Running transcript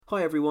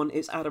Hi everyone,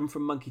 it's Adam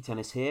from Monkey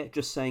Tennis here,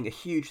 just saying a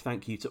huge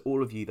thank you to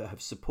all of you that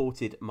have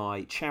supported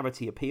my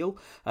charity appeal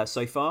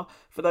so far.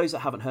 For those that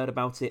haven't heard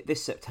about it,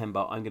 this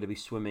September I'm going to be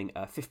swimming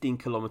 15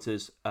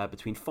 kilometres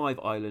between 5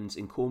 islands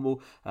in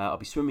Cornwall. I'll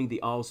be swimming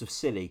the Isles of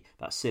Scilly,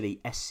 that's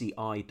Scilly, Scilly.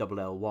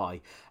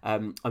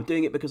 I'm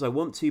doing it because I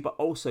want to, but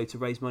also to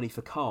raise money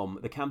for Calm,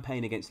 the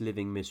campaign against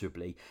living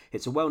miserably.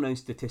 It's a well-known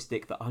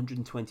statistic that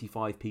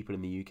 125 people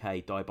in the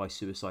UK die by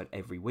suicide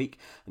every week,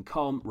 and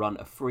Calm run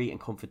a free and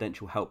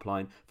confidential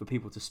helpline for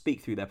people to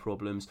speak through their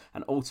problems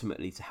and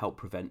ultimately to help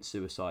prevent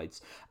suicides.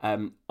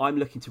 I'm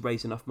looking to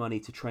raise enough money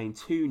to train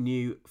 2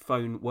 new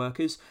phone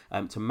workers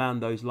to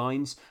man those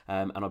lines,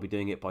 and I'll be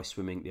doing it by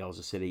swimming the Isles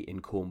of Scilly in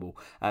Cornwall.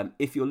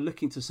 If you're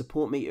looking to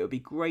support me, it would be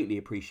greatly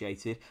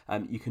appreciated.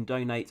 You can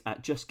donate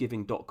at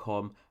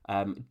justgiving.com.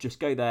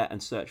 Just go there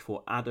and search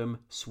for Adam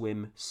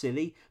Swim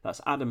Scilly. That's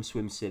Adam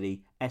Swim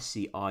Scilly,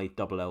 Scilly.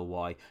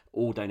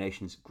 All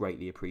donations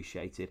greatly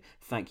appreciated.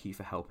 Thank you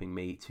for helping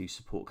me to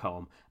support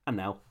Calm. And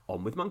now,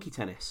 on with Monkey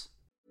Tennis.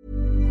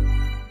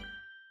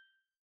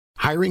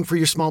 Hiring for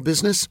your small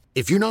business?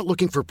 If you're not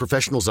looking for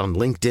professionals on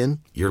LinkedIn,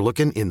 you're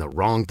looking in the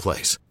wrong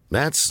place.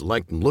 That's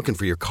like looking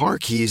for your car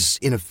keys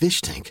in a fish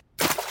tank.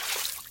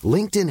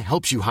 LinkedIn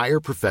helps you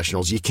hire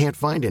professionals you can't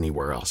find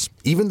anywhere else,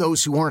 even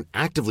those who aren't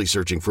actively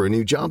searching for a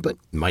new job but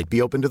might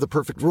be open to the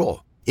perfect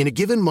role. In a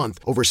given month,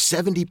 over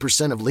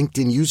 70% of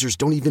LinkedIn users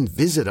don't even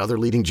visit other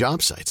leading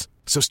job sites.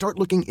 So start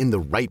looking in the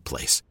right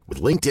place.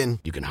 With LinkedIn,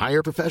 you can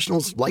hire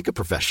professionals like a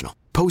professional.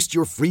 Post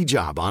your free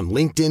job on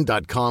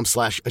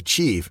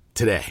linkedin.com/achieve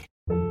today.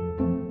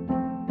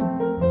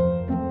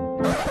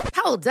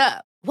 Hold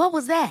up. What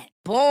was that?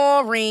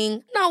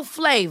 Boring. No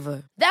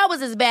flavor. That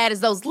was as bad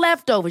as those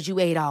leftovers you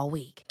ate all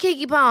week.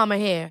 Keke Palmer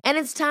here, and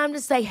it's time to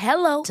say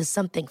hello to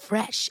something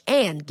fresh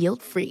and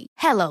guilt-free.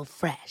 Hello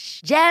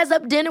Fresh. Jazz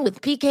up dinner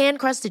with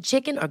pecan-crusted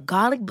chicken or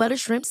garlic butter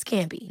shrimp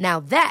scampi. Now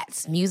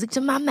that's music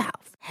to my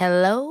mouth.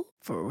 Hello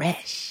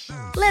Fresh.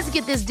 Let's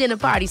get this dinner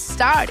party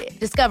started.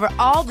 Discover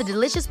all the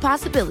delicious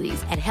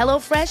possibilities at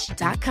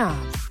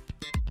hellofresh.com.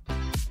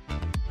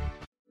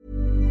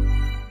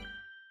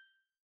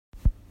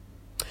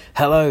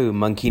 Hello,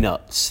 Monkey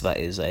Nuts. That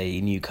is a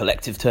new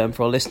collective term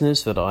for our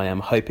listeners that I am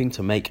hoping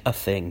to make a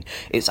thing.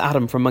 It's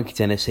Adam from Monkey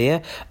Tennis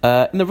here.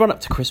 In the run-up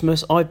to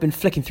Christmas, I've been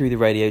flicking through the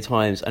Radio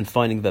Times and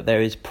finding that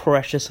there is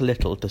precious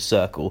little to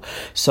circle.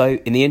 So,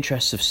 in the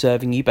interests of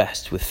serving you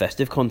best with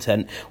festive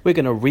content, we're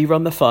going to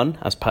rerun the fun,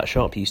 as Pat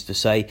Sharp used to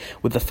say,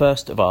 with the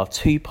first of our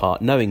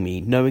 2-part Knowing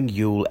Me, Knowing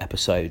Yule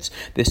episodes.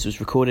 This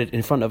was recorded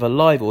in front of a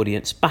live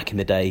audience back in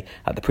the day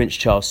at the Prince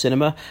Charles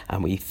Cinema,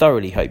 and we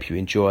thoroughly hope you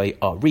enjoy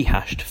our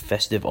rehashed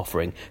festive offering.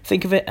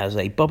 Think of it as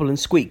a bubble and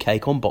squeak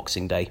cake on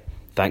Boxing Day.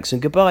 Thanks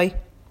and goodbye.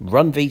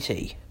 Run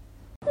VT.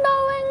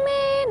 Knowing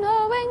me,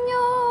 knowing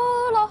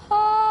you, la,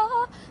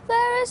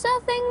 there is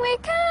nothing we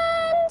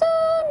can do.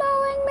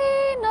 Knowing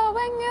me,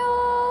 knowing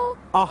you.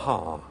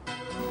 Aha.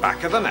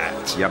 Back of the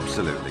net.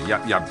 Absolutely.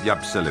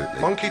 Absolutely.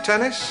 Monkey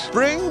tennis.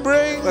 Bring.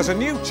 There's a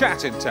new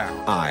chat in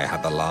town. I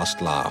had the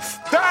last laugh.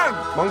 Dan!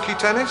 Monkey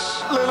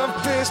tennis. Little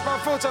pierce my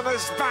foot on the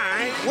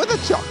spine. With a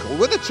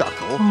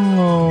chuckle.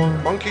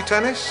 Monkey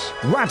tennis.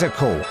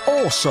 Radical.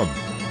 Awesome.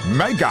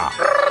 Mega.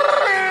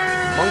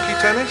 Monkey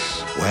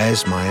tennis.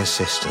 Where's my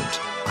assistant?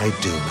 I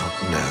do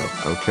not know.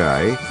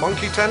 Okay.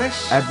 Monkey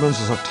tennis. Edmonds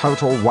is a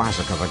total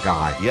wazzock of a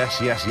guy. Yes,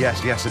 and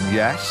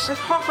yes. It's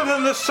hotter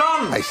than the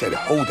sun. I said,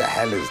 who the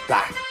hell is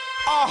that?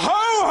 A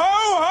ho!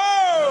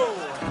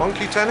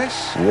 Monkey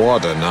tennis.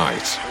 What a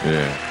night.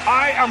 Yeah.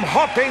 I am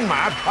hopping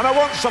mad and I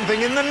want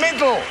something in the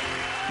middle.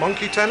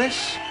 Monkey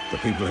tennis. The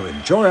people who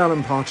enjoy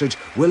Alan Partridge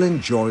will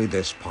enjoy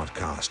this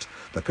podcast.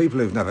 The people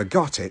who've never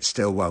got it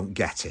still won't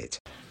get it.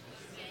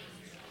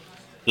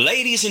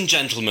 Ladies and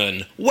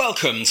gentlemen,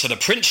 welcome to the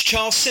Prince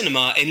Charles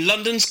Cinema in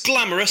London's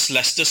glamorous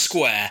Leicester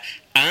Square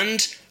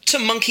and to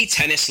Monkey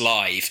Tennis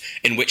Live,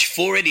 in which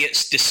 4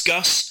 idiots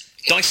discuss,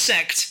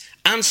 dissect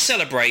and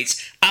celebrate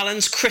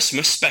Alan's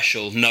Christmas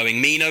special,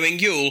 Knowing Me, Knowing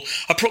Yule,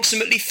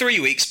 approximately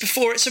 3 weeks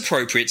before it's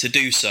appropriate to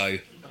do so.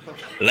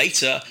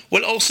 Later,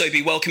 we'll also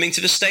be welcoming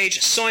to the stage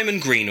Simon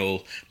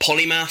Greenall,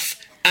 polymath,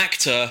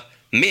 actor,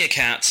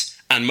 meerkat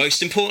and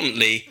most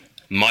importantly,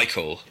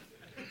 Michael.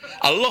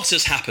 A lot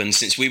has happened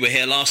since we were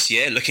here last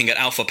year looking at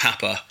Alpha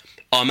Papa.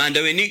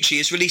 Armando Iannucci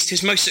has released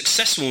his most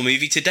successful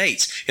movie to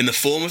date in the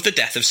form of The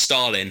Death of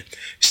Stalin.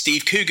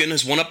 Steve Coogan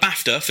has won a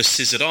BAFTA for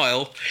Scissored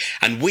Isle,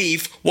 and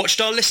we've watched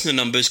our listener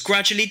numbers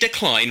gradually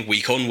decline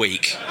week on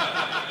week.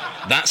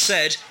 That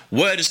said,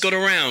 word has got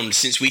around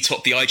since we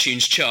topped the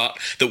iTunes chart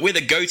that we're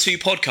the go-to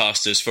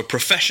podcasters for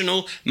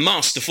professional,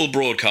 masterful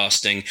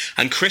broadcasting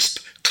and crisp,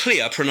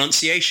 clear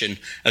pronunciation,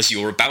 as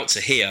you're about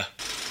to hear.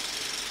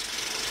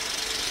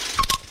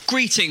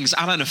 Greetings,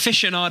 Alan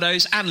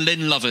aficionados and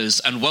Lynn lovers,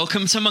 and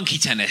welcome to Monkey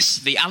Tennis,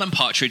 the Alan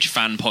Partridge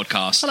fan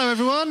podcast. Hello,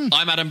 everyone.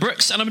 I'm Adam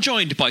Brooks, and I'm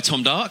joined by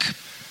Tom Dark.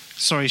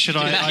 Sorry, should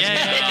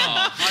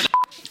I?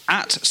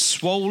 At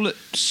Swollen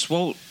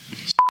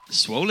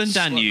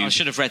Danube. I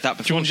should have read that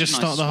before. Do you want to just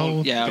start the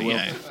whole? Yeah, I will.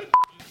 Yeah.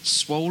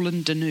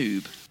 Swollen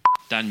Danube.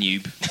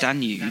 Danube.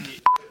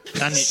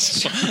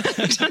 Is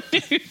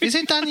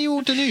it Danube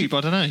or Danube?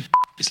 I don't know.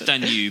 It's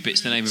Danube.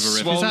 It's the name of a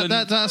river. Is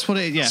that's what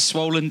it is, yeah.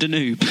 Swollen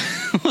Danube.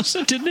 What's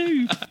a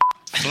Danube?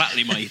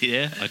 Flatly, mate,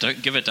 yeah. I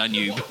don't give a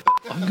Danube.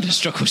 I'm going to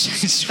struggle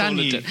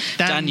saying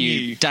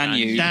Danube.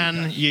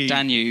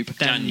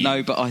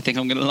 No, but I think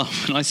I'm going to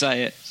laugh when I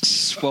say it.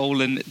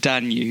 Swollen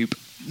Danube.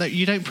 No,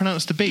 you don't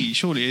pronounce the B,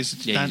 surely.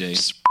 Yeah, you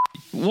do.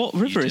 What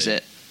river is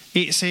it?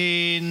 It's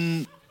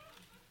in...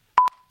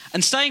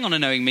 And staying on a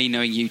Knowing Me,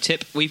 Knowing You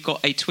tip, we've got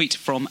a tweet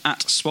from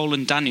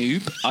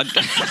 @SwollenDanube.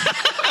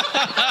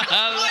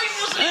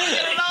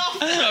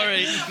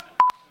 Sorry.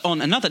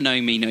 On another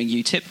Knowing Me, Knowing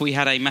You tip, we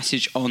had a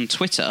message on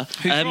Twitter.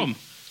 Who's from?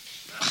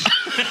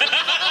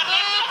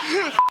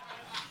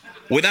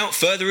 Without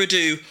further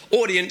ado,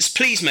 audience,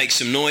 please make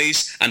some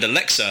noise, and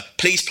Alexa,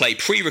 please play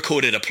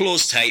pre-recorded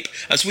applause tape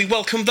as we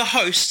welcome the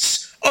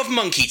hosts of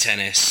Monkey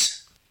Tennis.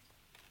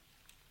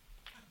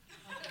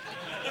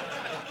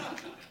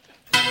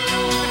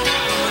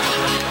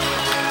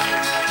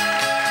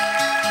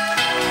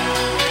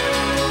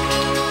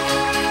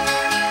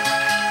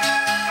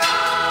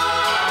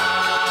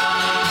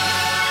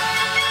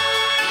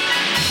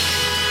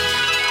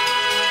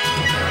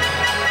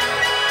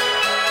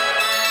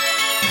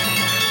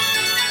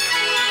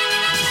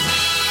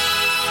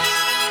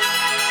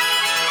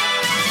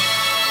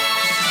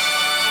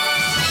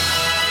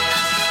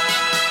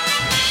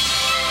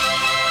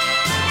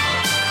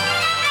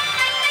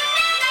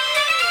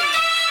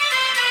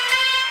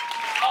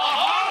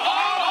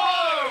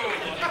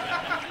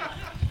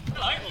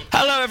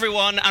 Hello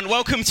everyone and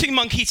welcome to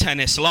Monkey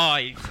Tennis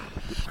Live.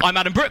 I'm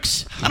Adam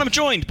Brooks and I'm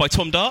joined by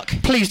Tom Dark.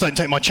 Please don't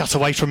take my chat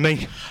away from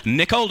me.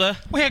 Nick Older.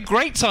 We had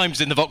great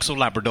times in the Vauxhall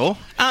Labrador.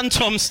 And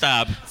Tom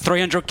Stab.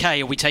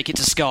 300k or we take it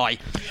to Sky.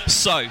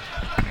 So,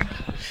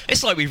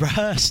 it's like we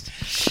rehearsed.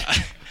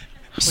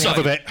 Have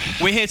a bit.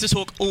 We're here to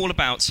talk all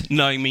about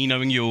Knowing Me,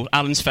 Knowing You,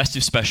 Alan's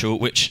festive special,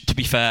 which, to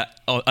be fair,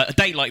 a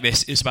date like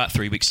this is about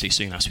 3 weeks too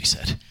soon, as we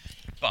said.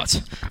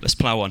 But, let's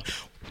plough on.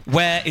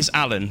 Where is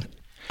Alan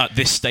at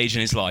this stage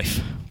in his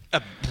life?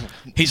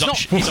 He's up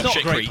shit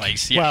creek.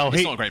 Place. Yeah, well,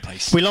 it's not a great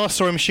place. We last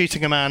saw him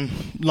shooting a man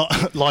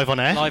live on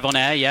air. Live on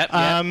air,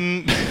 yeah.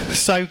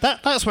 So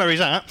that's where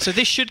he's at. So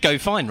this should go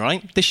fine,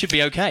 right? This should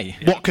be okay.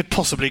 What could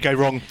possibly go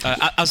wrong?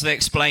 As they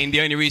explained,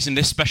 the only reason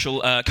this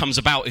special comes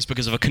about is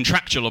because of a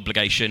contractual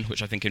obligation,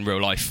 which I think in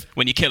real life,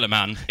 when you kill a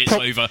man, it's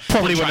over.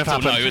 Probably wouldn't have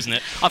happened. No, isn't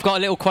it? I've got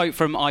a little quote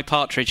from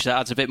iPartridge that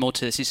adds a bit more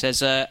to this. He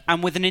says,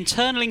 and with an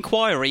internal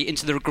inquiry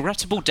into the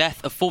regrettable death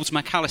of Forbes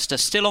McAllister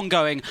still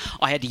ongoing,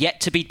 I had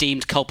yet to be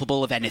deemed culpable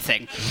of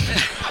anything.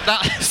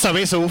 So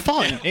it's all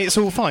fine. It's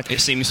all fine. It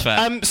seems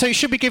fair. So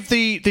should we give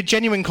the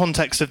genuine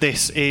context of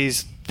this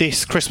is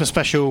this Christmas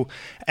special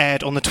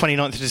aired on the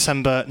 29th of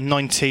December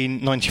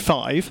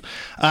 1995.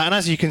 And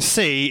as you can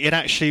see, it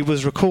actually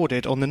was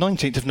recorded on the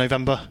 19th of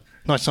November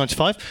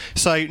 1995.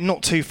 So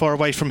not too far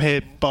away from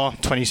here, bar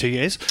 22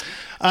 years.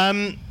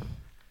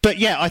 But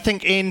yeah, I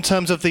think in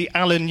terms of the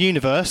Alan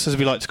universe, as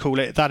we like to call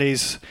it,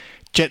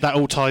 that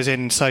all ties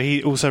in. So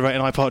he also wrote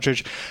in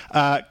iPartridge,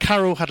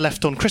 Carol had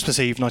left on Christmas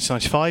Eve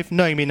 1995.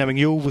 Knowing Me, Knowing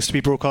You was to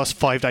be broadcast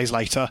 5 days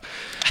later.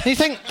 And you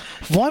think,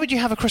 why would you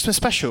have a Christmas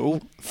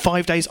special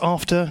 5 days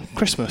after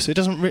Christmas? It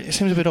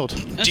seems a bit odd.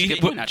 That's a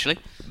good point, actually.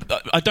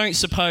 I don't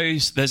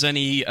suppose there's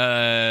any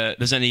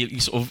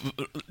sort of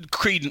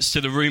credence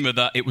to the rumour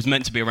that it was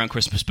meant to be around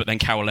Christmas, but then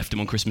Carol left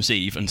him on Christmas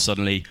Eve, and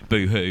suddenly,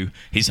 boo-hoo,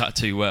 he's had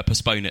to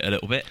postpone it a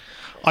little bit.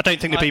 I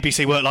don't think the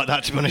BBC work like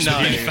that, to be honest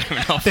with you. Fair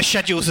enough. The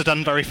schedules are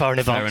done very far in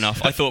advance. Fair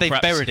enough. I thought they've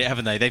perhaps buried it,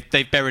 haven't they?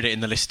 They've buried it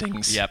in the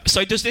listings. Yeah.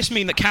 So does this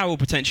mean that Carol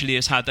potentially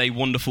has had a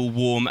wonderful,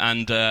 warm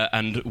and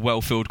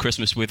well-filled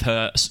Christmas with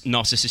her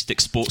narcissistic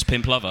sports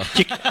pimp lover?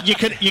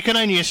 You can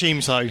only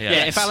assume so.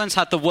 Yeah, if Alan's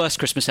had the worst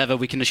Christmas ever,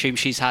 we can assume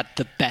she's had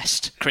the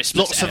best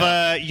Christmas Lots ever.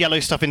 of yellow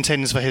stuff in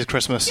tins for his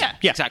Christmas. Yeah,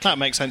 exactly. That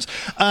makes sense.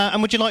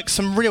 And would you like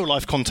some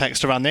real-life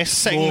context around this?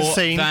 Setting the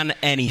scene than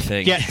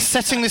anything. Yeah,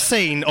 setting the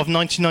scene of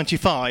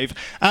 1995.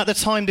 At the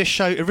time this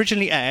show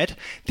originally aired,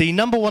 the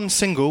number one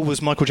single was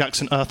Michael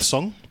Jackson, Earth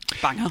Song.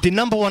 Banger. The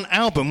number one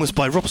album was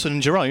by Robson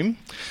and Jerome,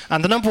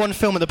 and the number one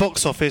film at the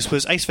box office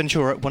was Ace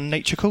Ventura: When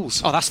Nature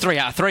Calls. Oh, that's 3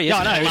 out of 3,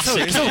 isn't it? I know,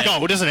 it's all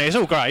gold, isn't it? It's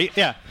all great,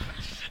 yeah.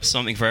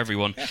 Something for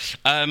everyone.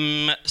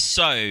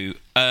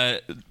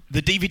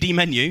 The DVD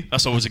menu,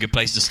 that's always a good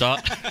place to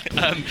start.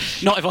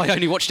 Not if I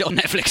only watched it on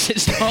Netflix,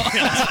 it's not.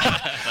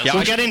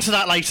 We'll get into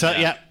that later,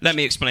 yeah. Let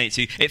me explain it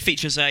to you. It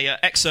features a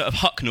excerpt of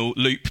Hucknall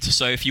looped,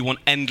 so if you want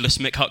endless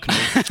Mick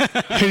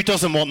Hucknall... Who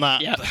doesn't want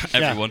that? Yeah.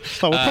 Everyone. Yeah.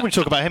 Well, we'll probably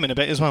talk about him in a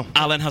bit as well.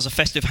 Alan has a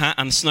festive hat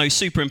and snow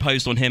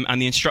superimposed on him, and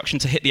the instruction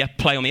to hit the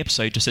play on the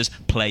episode just says,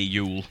 play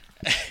Yule.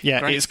 Yeah,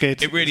 great. It's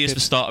good. It really is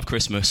the start of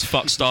Christmas.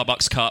 Fuck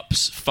Starbucks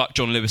cups, fuck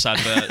John Lewis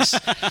adverts.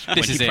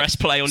 This is press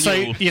play on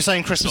Yule. So you're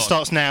saying Christmas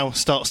starts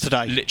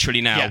today?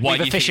 Literally now. Yeah, why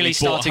we've officially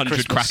started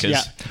 100 Christmas.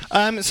 crackers?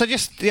 Yeah. So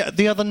just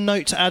the other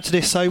note to add to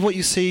this, so what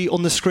you see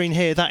on the screen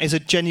here, that is a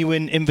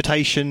genuine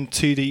invitation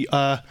to the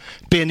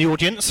be in the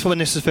audience for when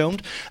this is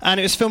filmed. And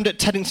it was filmed at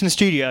Teddington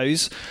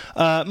Studios.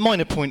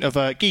 Minor point of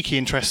geeky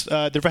interest,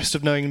 the rest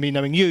of Knowing Me,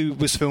 Knowing You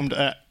was filmed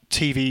at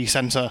TV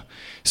centre,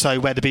 so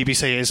where the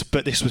BBC is,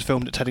 but this was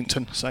filmed at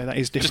Teddington, so that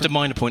is different. Just a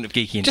minor point of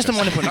geeky interest. Just a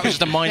minor point. That was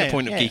just a minor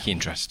point of geeky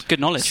interest. Good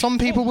knowledge. Some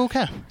people will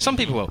care. Some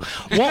people will.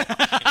 What?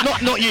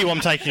 not you.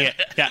 I'm taking it.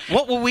 Yeah.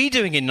 What were we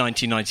doing in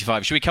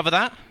 1995? Should we cover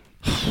that?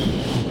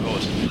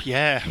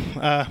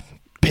 Yeah.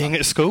 Being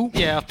at school?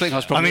 Yeah, I think I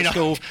was probably at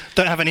school.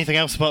 Don't have anything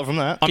else apart from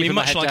that. I mean,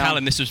 much like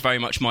Alan, this was very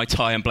much my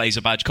tie and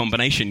blazer badge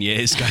combination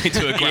years, going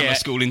to a grammar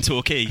school in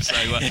Torquay. So,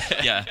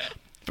 yeah,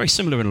 very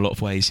similar in a lot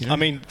of ways. You know? I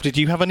mean, did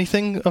you have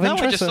anything of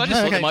interest? I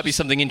just thought there might be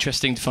something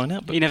interesting to find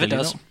out. But he never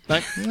does. No.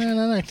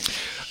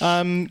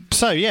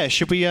 So, yeah,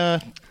 should we...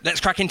 Let's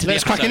crack into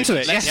Let's crack into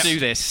it. Let's do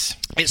this.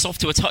 It's off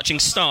to a touching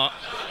start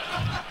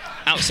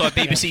outside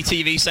BBC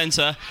TV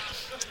Centre,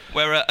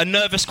 where a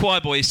nervous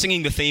choir boy is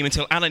singing the theme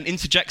until Alan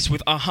interjects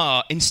with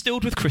 "Aha,"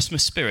 instilled with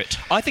Christmas spirit.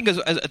 I think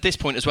at this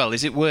point as well,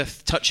 is it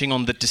worth touching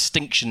on the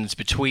distinctions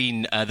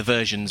between the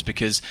versions?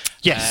 Because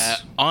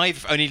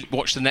I've only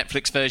watched the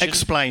Netflix version.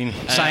 Explain.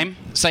 Same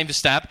for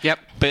Stab. Yep.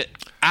 But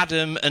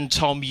Adam and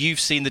Tom, you've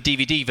seen the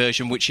DVD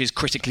version, which is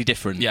critically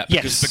different. Yeah,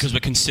 because we're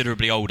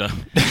considerably older.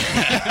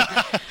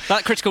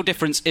 That critical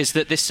difference is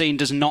that this scene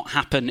does not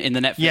happen in the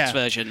Netflix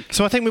version.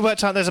 So I think we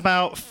worked out there's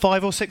about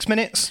 5 or 6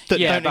 minutes that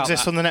don't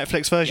exist on the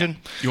Netflix version.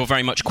 Yeah. You're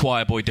very much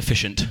choir boy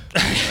deficient.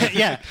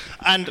 Yeah,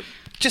 and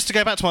just to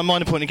go back to my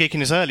minor point of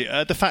geekiness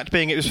earlier, the fact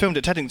being it was filmed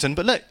at Teddington,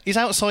 but look, he's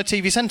outside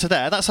TV Centre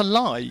there. That's a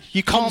lie.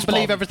 You can't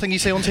believe everything you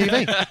see on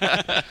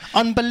TV.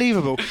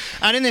 Unbelievable.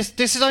 And in this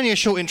is only a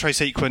short intro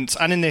sequence,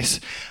 and in this,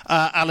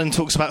 Alan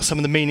talks about some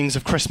of the meanings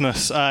of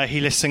Christmas.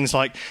 He lists things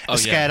like a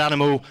scared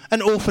animal,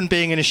 an orphan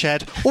being in a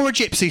shed, or a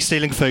gypsy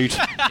stealing food.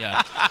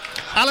 Yeah.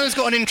 Alan's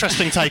got an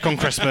interesting take on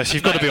Christmas,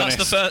 you've got to be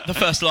honest. That's the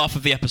first laugh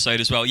of the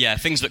episode as well. Yeah,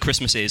 things that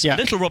Christmas is. Yeah.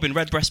 Little Robin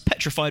Redbreast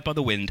petrified by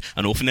the wind,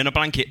 an orphan in a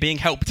blanket being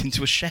helped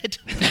into a shed.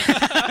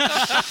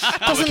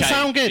 Doesn't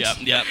sound good.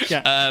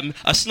 Yeah.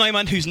 A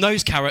snowman whose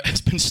nose carrot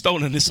has been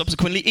stolen and is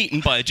subsequently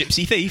eaten by a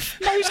gypsy thief.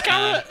 Nose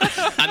carrot!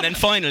 And then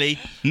finally,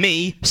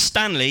 me,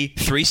 Stanley,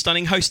 3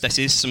 stunning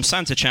hostesses, some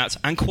Santa chat,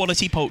 and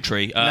quality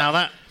poultry.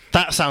 Now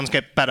that sounds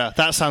better.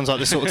 That sounds like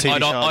the sort of TV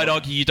show. I'd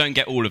argue you don't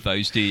get all of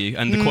those, do you?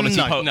 And the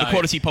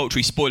quality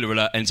poultry, spoiler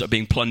alert, ends up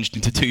being plunged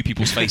into 2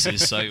 people's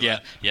faces. So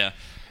yeah.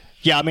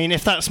 Yeah, I mean,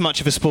 if that's much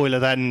of a spoiler,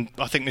 then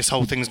I think this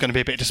whole thing's going to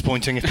be a bit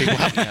disappointing if people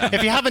haven't.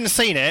 If you haven't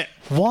seen it,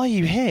 why are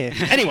you here?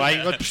 Anyway,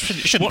 I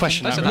shouldn't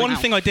question that. One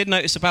thing I did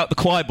notice about the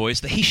choir boy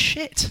is that he's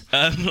shit.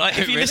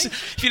 If you listen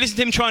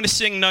to him trying to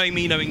sing "Knowing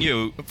Me, Knowing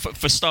You,"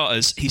 for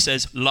starters, he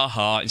says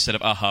 "laha" instead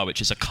of "aha," which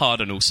is a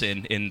cardinal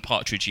sin in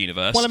Partridge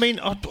Universe. Well, I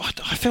mean, I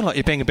feel like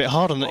you're being a bit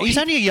hard on that. He's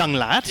only a young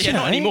lad. Yeah,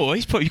 not anymore.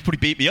 He's probably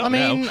beat me up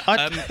now.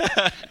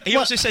 He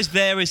also says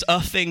there is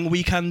a thing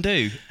we can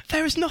do.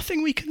 There is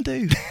nothing we can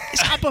do.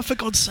 It's ABBA, for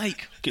God's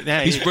sake.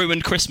 He's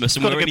ruined Christmas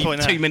and we're only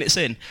 2 minutes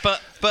in.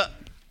 But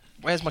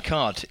where's my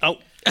card? Oh,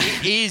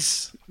 it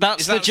is.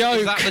 That's the joke.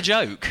 Is that the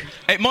joke?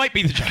 It might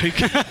be the joke.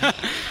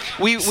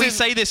 we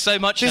say this so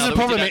much now that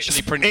we did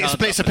actually print cards. It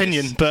splits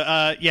opinion,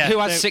 but yeah. Who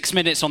has 6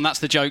 minutes on That's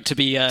the Joke to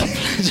be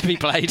to be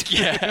played?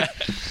 Yeah.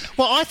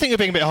 Well, I think you're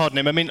being a bit hard on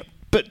him. I mean,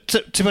 but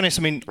to be honest,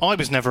 I mean, I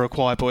was never a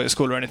choir boy at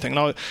school or anything.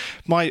 And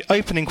my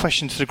opening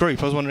question to the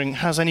group, I was wondering,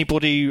 has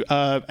anybody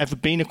ever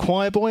been a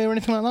choir boy or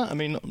anything like that? I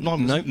mean, not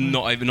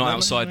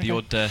outside the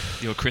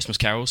odd Christmas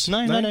carols.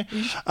 No.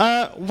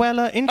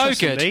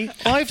 Interestingly,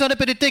 I've done a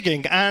bit of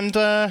digging, and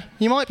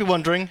you might be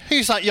wondering,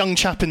 who's that young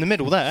chap in the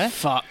middle there?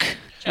 Fuck.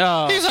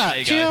 Oh, who's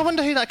that? I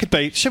wonder who that could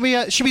be. Should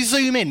we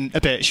zoom in a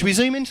bit? Should we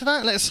zoom into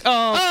that? Let's.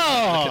 Oh,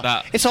 look at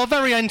that! It's our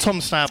very own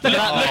Tom Stab. Look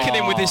at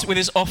him with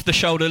his off the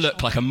shoulder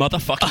look like a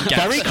motherfucking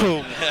gangster. Very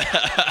cool.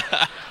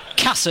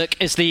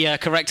 Cassock is the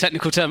correct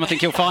technical term I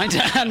think you'll find,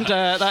 and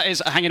that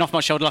is hanging off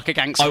my shoulder like a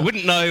gangster. I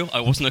wouldn't know.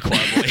 I wasn't a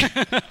choir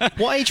boy.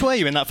 What age were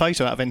you in that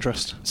photo, out of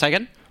interest? Say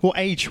again? What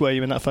age were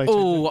you in that photo?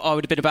 Oh, I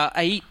would have been about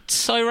 8,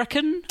 I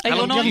reckon. 8 How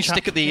long or 9. did you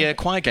stick at the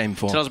choir game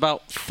for? So I was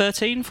about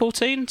 13,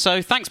 14.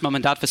 So thanks, Mum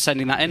and Dad, for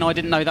sending that in. I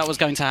didn't know that was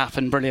going to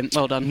happen. Brilliant.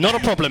 Well done. Not a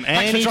problem.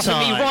 Thanks for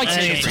dropping me right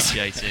in.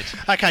 Appreciated.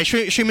 Okay,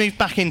 should we move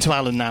back into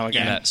Alan now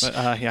again? Yeah, let's.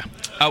 Yeah.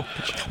 Oh,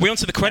 we on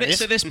to the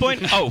credits at this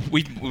point? Oh,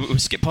 we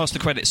skipped past the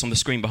credits on the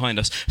screen behind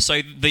us.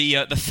 So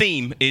the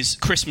theme is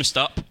Christmased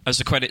up as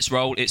the credits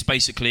roll. It's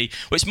basically,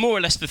 it's more or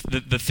less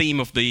the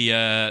theme of the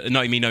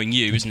Knowing Me, Knowing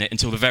You, isn't it?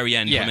 Until the very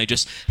end when they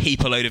just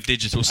heap a load of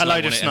digital snow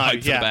on it and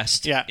hope for the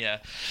best. Yeah.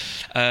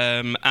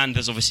 And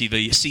there's obviously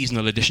the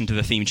seasonal addition to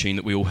the theme tune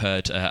that we all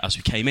heard as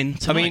we came in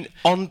tonight. I mean,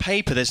 on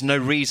paper, there's no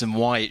reason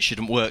why it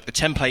shouldn't work. The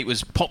template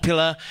was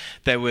popular.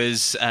 There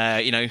was,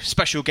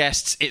 special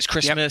guests. It's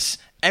Christmas.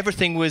 Yep.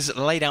 Everything was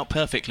laid out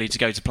perfectly to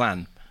go to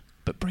plan.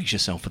 But brace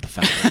yourself for the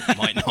fact that it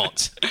might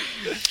not.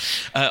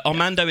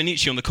 Armando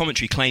Iannucci on the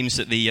commentary claims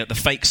that the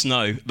fake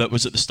snow that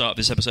was at the start of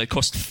this episode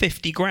cost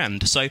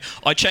 $50,000. So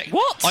I checked.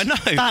 What? I know.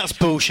 That's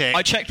bullshit.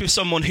 I checked with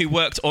someone who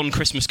worked on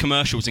Christmas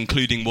commercials,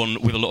 including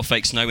one with a lot of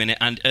fake snow in it,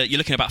 and you're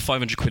looking at about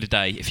 £500 a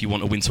day if you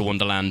want a winter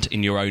wonderland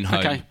in your own home.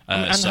 Okay.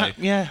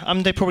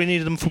 They probably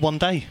needed them for one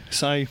day.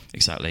 So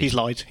exactly, he's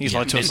lied. He's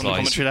lied to us on the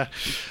commentary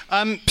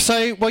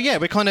there.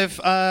 We're kind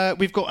of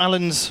we've got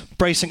Alan's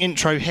bracing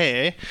intro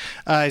here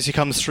as he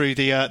comes through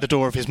the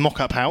door of his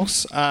mock-up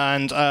house,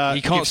 and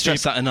he can't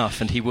stress that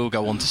enough, and he will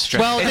go on to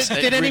stress. Well,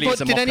 did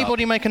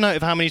anybody make a note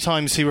of how many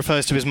times he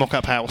refers to his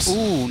mock-up house?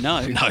 Ooh,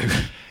 no.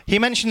 He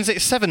mentions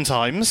it 7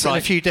 times in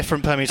a few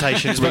different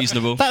permutations.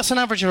 Reasonable. That's an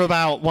average of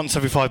about once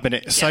every 5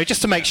 minutes. So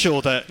just to make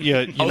sure that you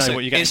know what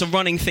you're getting. It's a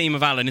running theme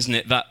of Alan, isn't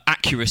it? That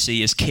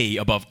accuracy is key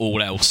above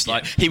all else.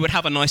 Like he would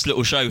have a nice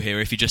little show here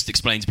if he just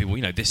explained to people,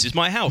 this is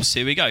my house,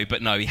 here we go.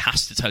 But no, he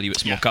has to tell you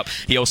it's mock-up.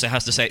 He also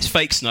has to say it's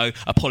fake snow,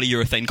 a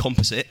polyurethane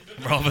composite,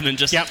 rather than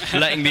just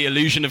letting the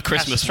illusion of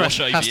Christmas wash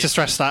over you. Has to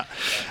stress that.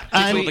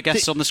 And all the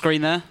guests on the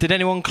screen there. Did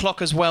anyone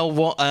clock as well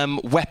what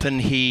weapon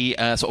he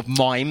sort of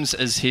mimes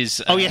as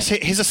his... Oh yes,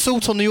 his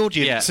assault on the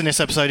audience in this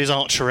episode is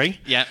archery.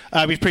 Yeah.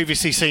 We've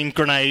previously seen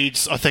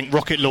grenades, I think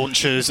rocket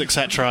launchers,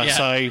 etc. Yeah.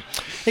 So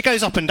it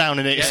goes up and down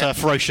in its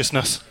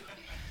ferociousness.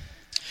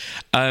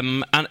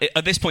 And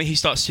at this point he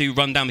starts to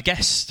run down the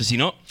guests, does he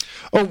not?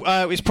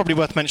 It's probably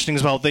worth mentioning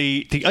as well,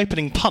 the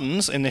opening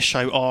puns in this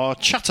show are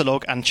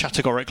Chatterlog and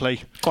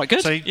Categorically. Quite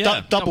good. So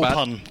double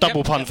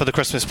pun for the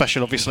Christmas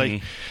special,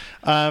 obviously.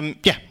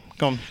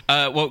 Go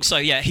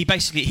on. He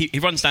basically he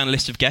runs down a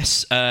list of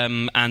guests,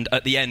 and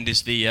at the end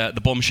is the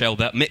bombshell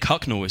that Mick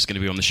Hucknall is going to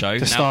be on the show.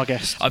 The star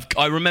guest.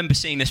 I remember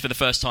seeing this for the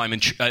first time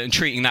and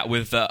treating that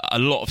with a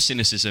lot of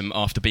cynicism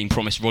after being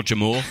promised Roger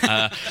Moore,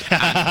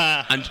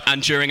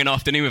 and during an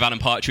afternoon with Alan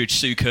Partridge,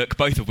 Sue Cook,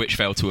 both of which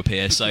failed to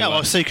appear.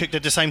 So Sue Cook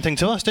did the same thing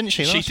to us, didn't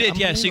she? She did,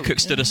 yeah. Sue Cook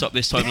stood us up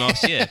this time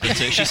last year. But,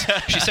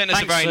 she sent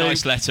us a very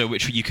nice letter,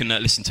 which you can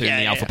listen to in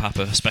the Alpha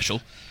Papa special.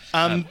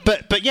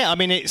 But yeah, I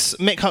mean, it's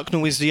Mick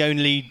Hucknall is the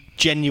only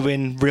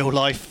genuine real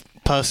life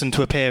person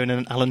to appear in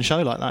an Alan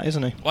show like that,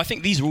 isn't he? Well, I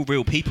think these are all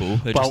real people.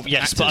 Well,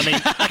 yes, but I mean,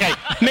 okay,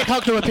 Mick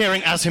Hucknall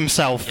appearing as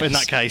himself in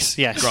that case,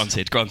 yes.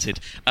 Granted.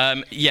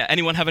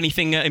 Anyone have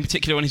anything in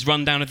particular on his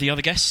rundown of the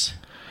other guests?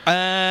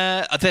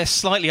 They're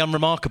slightly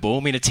unremarkable.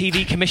 I mean, a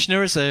TV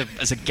commissioner as a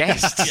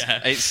guest.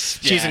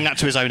 It's using that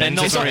to his own end.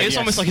 It's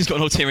almost like he's got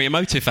an ulterior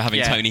motive for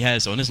having Tony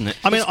Hayers on, isn't it?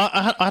 I mean,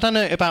 I don't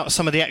know about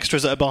some of the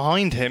extras that are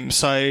behind him.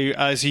 So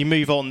as you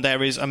move on,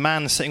 there is a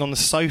man sitting on the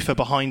sofa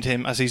behind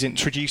him as he's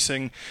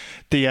introducing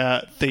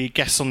the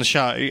guests on the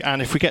show.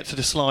 And if we get to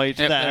the slide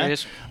there he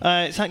is.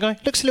 It's that guy.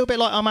 Looks a little bit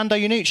like Armando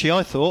Iannucci,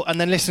 I thought. And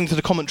then listening to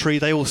the commentary,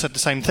 they all said the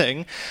same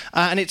thing.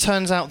 And it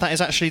turns out that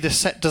is actually the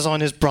set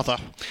designer's brother.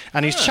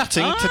 And he's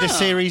chatting to this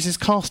series'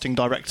 casting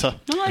director.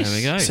 Nice. There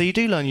we go. So you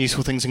do learn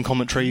useful things in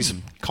commentaries,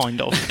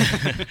 kind of.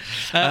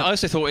 I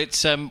also thought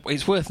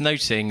it's worth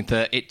noting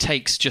that it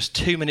takes just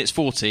 2 minutes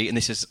 40, and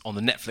this is on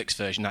the Netflix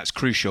version, that's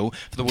crucial,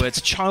 for the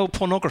words child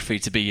pornography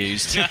to be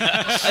used.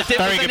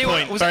 Very good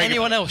point. Was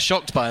anyone else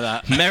shocked by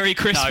that? Merry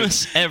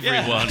Christmas,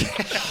 everyone.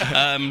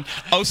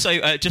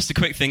 Also, just a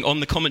quick thing, on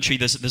the commentary,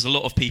 there's a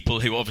lot of people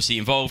who are obviously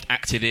involved,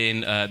 acted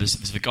in. There's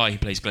the guy who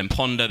plays Glenn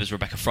Ponder, there's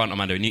Rebecca Front,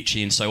 Armando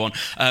Iannucci, and so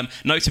on.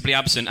 Notably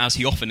absent, as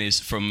he often is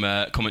from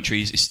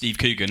commentaries, is Steve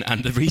Coogan.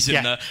 And the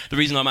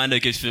reason Armando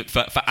gives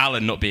for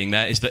Alan not being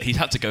there is that he's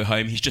had to go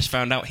home. He's just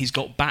found out he's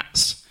got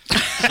bats.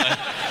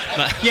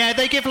 Yeah,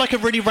 they give like a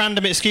really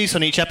random excuse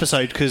on each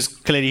episode because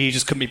clearly he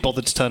just couldn't be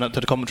bothered to turn up to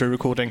the commentary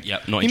recording. Yeah,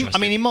 not interested. I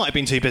mean, he might have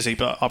been too busy,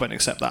 but I won't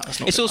accept that.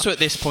 It's also at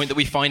this point that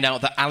we find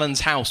out that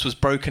Alan's house was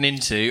broken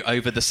into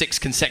over the 6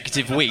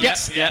 consecutive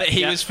weeks that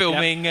he was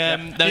filming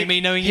Knowing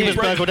Me, Knowing You. He was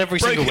burgled every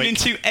single week. Broken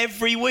into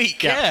every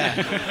week.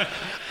 Yeah.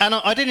 And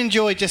I did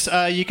enjoy just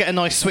you get a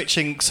nice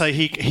switching. So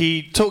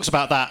he talks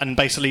about that and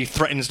basically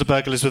threatens the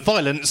burglars with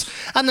violence,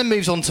 and then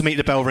moves on to meet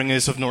the bell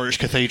ringers of Norwich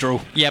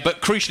Cathedral. Yeah,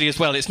 but crucially as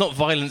well, it's not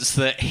violence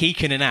that he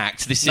can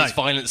enact. This is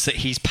violence that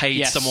he's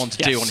paid someone to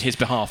do on his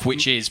behalf,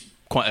 which is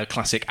quite a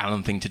classic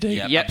Alan thing to do.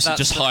 Yeah,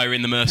 just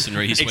hiring the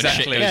mercenaries.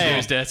 Exactly. When shit goes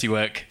his dirty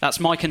work. That's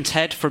Mike and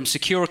Ted from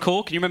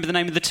Securicor. Can you remember the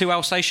name of the 2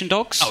 Alsatian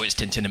dogs? Oh, it's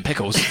Tintin and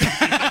Pickles.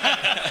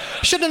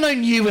 Should have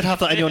known you would have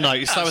that in your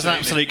notes. That was an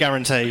absolute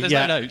guarantee. There's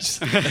no notes.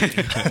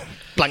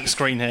 Blank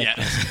screen here.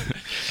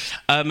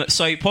 Yeah.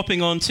 So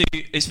popping on to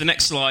the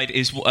next slide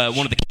is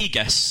one of the key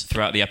guests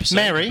throughout the episode.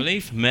 Mary. I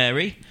believe.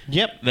 Mary.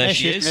 Yep. There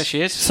she is. There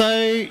she is. So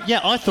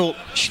I thought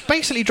she's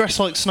basically dressed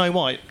like Snow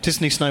White,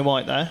 Disney Snow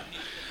White there.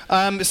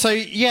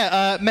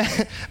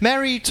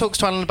 Mary talks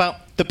to Alan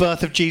about the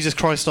birth of Jesus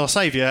Christ our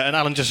Saviour, and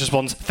Alan just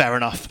responds, fair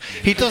enough.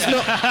 He does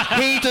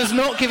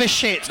not give a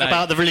shit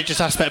about the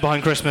religious aspect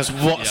behind Christmas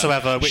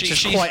whatsoever, which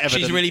is quite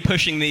evident. She's really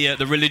pushing the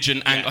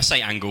religion angle. I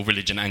say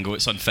religion angle,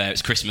 it's unfair,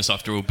 it's Christmas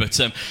after all, but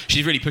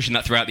she's really pushing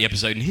that throughout the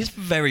episode, and he's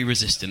very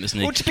resistant, isn't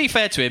he? Well, to be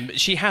fair to him,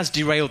 she has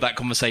derailed that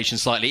conversation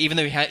slightly, even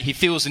though he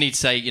feels the need to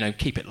say,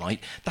 keep it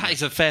light. That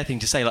is a fair thing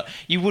to say. Like,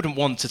 you wouldn't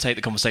want to take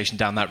the conversation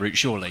down that route,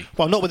 surely.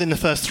 Well, not within the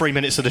first 3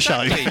 minutes of the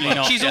show.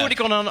 She's already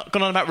gone on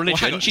about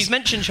religion. She's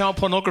mentioned child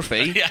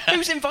pornography.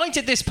 Who's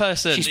invited this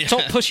person?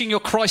 Stop pushing your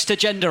Christ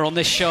agenda on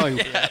this show.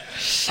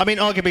 I mean,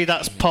 arguably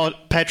that's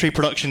Pear Tree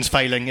Productions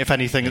failing, if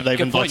anything, that they've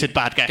invited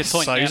bad guests.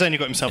 So he's only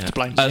got himself to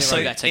blame. So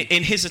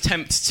in his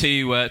attempt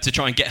to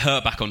try and get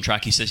her back on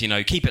track, he says,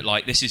 keep it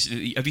light.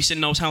 Have you seen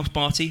Noel's House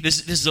Party?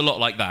 This is a lot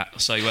like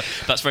that. So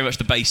that's very much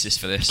the basis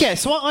for this. Yeah,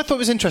 so I thought it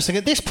was interesting.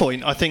 At this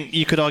point, I think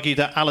you could argue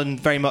that Alan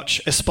very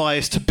much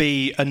aspires to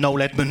be a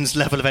Noel Edmonds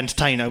level of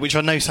entertainer, which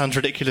I know sounds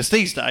ridiculous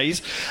these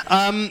days.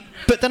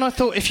 But then I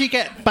thought, if you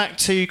get back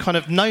to kind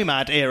of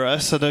Nomad era,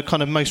 so the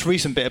kind of most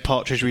recent bit of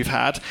Partridge we've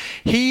had,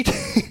 he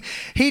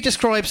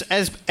describes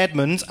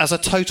Edmonds as a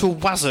total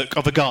wazzock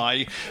of a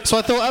guy. So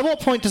I thought, at what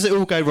point does it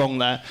all go wrong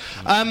there?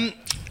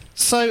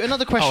 So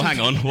another question. Oh, hang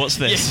on. What's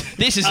this?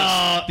 This is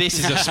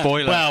a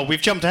spoiler. Well,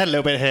 we've jumped ahead a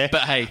little bit here.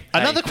 But hey.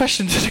 Another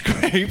question to the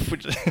group,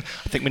 which I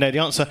think we know the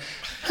answer.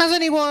 Has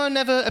anyone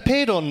ever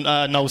appeared on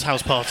Noel's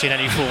House Party in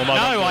any form? No,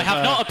 I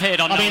have not appeared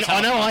on Noel's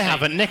House Party. I know I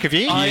haven't. Nick, have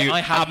you?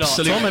 I have not.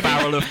 Absolute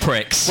barrel of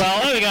pricks.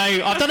 Well, there we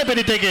go. I've done a bit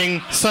of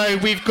digging. So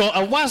we've got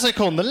a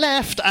wazzock on the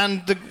left,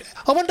 and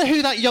I wonder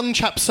who that young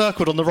chap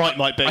circled on the right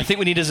might be. I think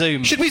we need a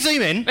zoom. Should we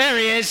zoom in? There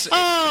he is. It's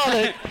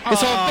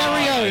our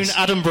very own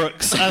Adam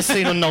Brooks, as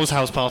seen on Noel's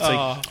House Party.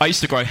 I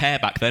used to grow hair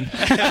back then.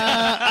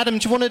 Adam,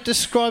 do you want to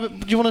describe it?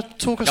 Do you want to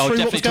talk us through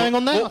what was going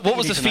on there? What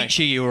was the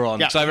feature you were on?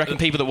 Because I reckon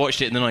people that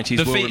watched it in the 90s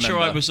will remember. The feature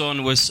I was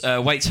on was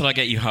Wait Till I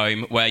Get You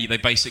Home, where they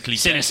basically...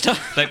 Sinister.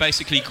 They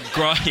basically...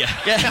 Well,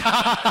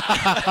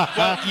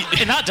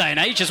 in that day and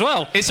age as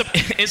well.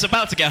 It's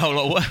about to get a whole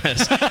lot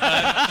worse.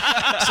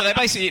 So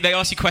they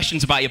ask you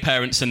questions about your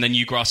parents, and then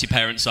you grass your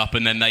parents up,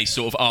 and then they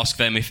sort of ask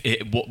them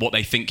what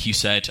they think you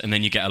said, and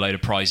then you get a load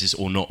of prizes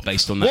or not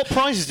based on that. What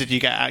prizes did you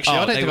get, actually?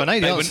 I don't think I know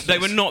the answers. They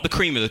were not the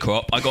cream of the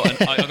crop. I got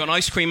an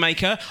ice cream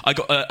maker. I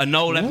got a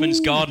Noel Edmonds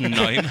garden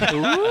gnome.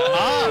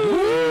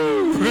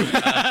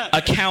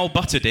 A cow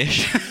butter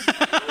dish.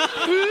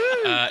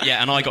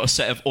 And I got a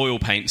set of oil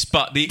paints.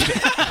 But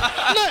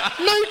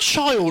no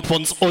child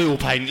wants oil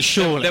paint,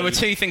 surely. There were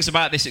two things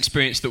about this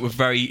experience that were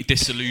very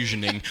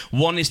disillusioning.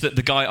 One is that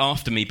the guy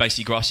after me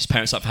basically grassed his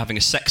parents up for having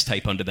a sex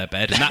tape under their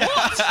bed. And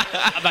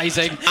that,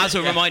 amazing. As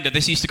a reminder,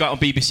 this used to go out on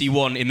BBC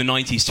One in the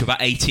 90s to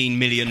about 18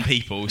 million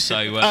people.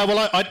 So,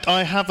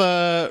 I have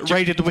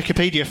raided the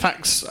Wikipedia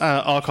facts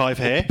archive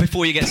here.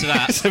 Before you get to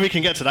that, so we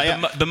can get to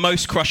that. The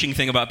most crushing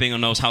thing about being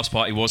on Noel's House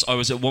Party was I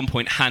was at one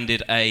point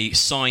handed a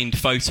signed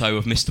photo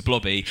of Mr.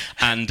 Blobby,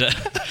 and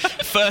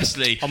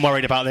firstly, I'm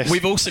worried about this.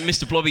 We've all seen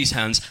Mr. Blobby's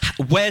hands.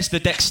 Where's the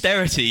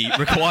dexterity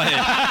required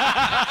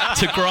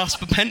to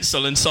grasp a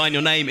pencil and sign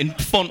your name in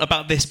font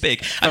about this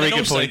big? And Very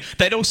good point.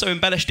 They'd also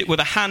embellished it with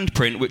a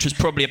handprint, which was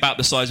probably about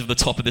the size of the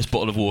top of this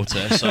bottle of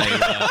water. So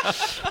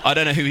I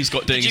don't know who he's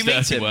got doing his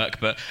dirty work,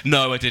 but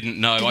no, I didn't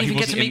know. Didn't even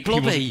get to meet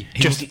Blobby.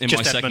 He wasn't in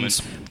my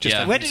segment.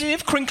 Where did he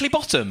live? Crinkly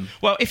Bottom.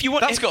 Well, if you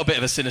want, that's got a bit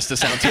of a sinister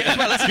sound to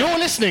it. You're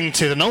listening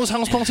to the Noel's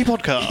House Party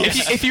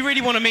podcast. If you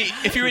really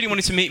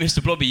wanted to meet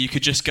Mr. Blobby, you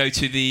could just go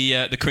to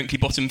the Crinkly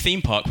Bottom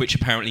theme park, which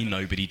apparently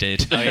nobody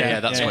did. Oh yeah,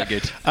 that's quite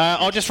good.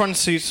 I'll just run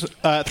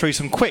through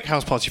some quick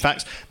house party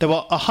facts. There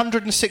were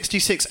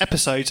 166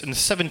 episodes and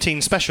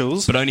 17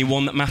 specials, but only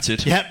one that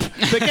mattered. Yep.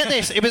 But get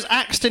this, it was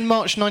axed in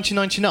March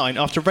 1999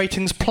 after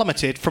ratings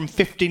plummeted from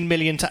 15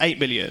 million to 8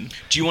 million.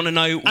 Do you want to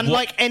know? And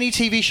like any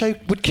TV show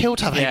would kill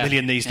to have 8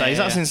 million these days.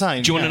 That's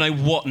insane. Do you want to know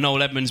what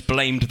Noel Edmonds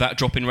blamed that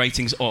drop in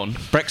ratings on?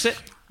 Brexit?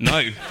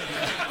 No.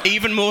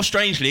 Even more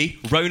strangely,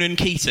 Ronan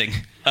Keating.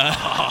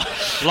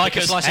 Like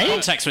a slice of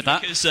context with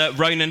that. Because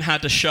Ronan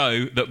had a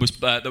show that was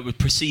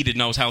preceded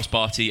Noel's House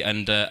Party,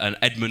 and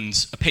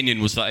Edmund's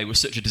opinion was that it was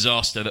such a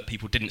disaster that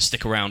people didn't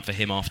stick around for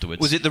him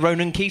afterwards. Was it the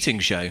Ronan Keating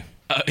show?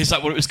 Is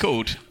that what it was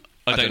called?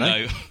 I don't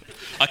know.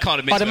 I can't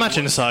admit. I'd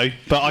imagine so,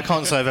 but I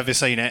can't say I've ever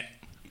seen it.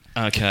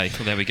 Okay,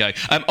 well, there we go.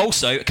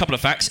 Also, a couple of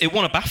facts. It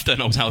won a BAFTA,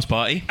 Noel's House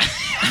Party.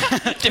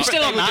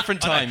 Still on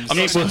different times.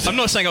 I'm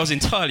not saying I was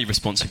entirely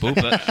responsible,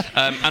 but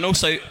and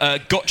also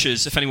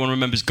Gotchas. If anyone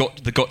remembers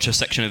the Gotcha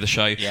section of the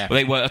show,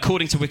 they were,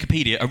 according to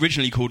Wikipedia,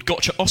 originally called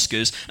Gotcha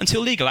Oscars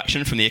until legal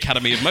action from the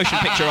Academy of Motion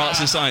Picture Arts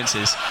and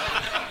Sciences.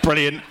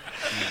 Brilliant.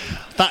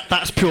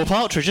 That's pure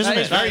Partridge, isn't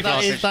it?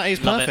 That is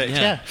perfect.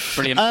 Yeah.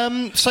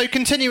 Brilliant. So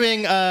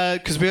continuing,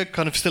 because we're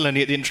kind of still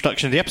only at the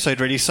introduction of the episode,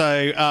 really.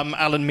 So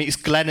Alan meets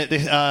Glenn at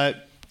this.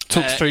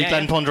 talks through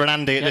Glenn Ponder and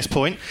Andy at this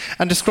point,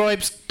 and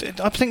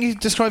I think he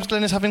describes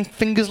Glenn as having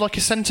fingers like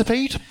a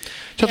centipede,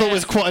 which I thought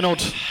was quite an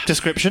odd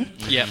description.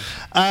 Yeah.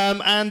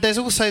 And there's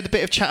also the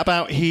bit of chat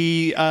about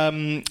he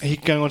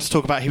going on to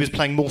talk about he was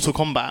playing Mortal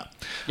Kombat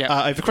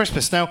over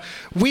Christmas. Now,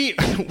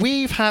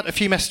 we've had a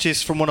few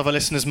messages from one of our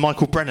listeners,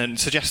 Michael Brennan,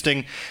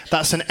 suggesting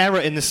that's an error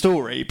in the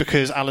story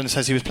because Alan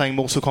says he was playing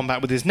Mortal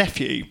Kombat with his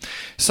nephew.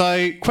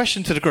 So,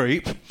 question to the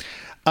group,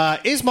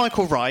 is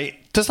Michael right?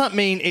 Does that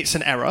mean it's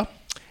an error?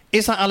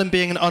 Is that Alan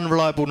being an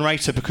unreliable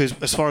narrator because,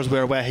 as far as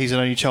we're aware, he's an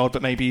only child,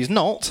 but maybe he's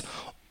not?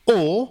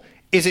 Or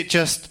is it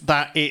just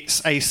that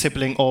it's a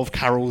sibling of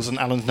Carol's and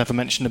Alan's never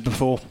mentioned it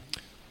before?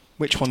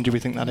 Which one do we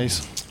think that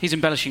is? He's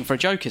embellishing for a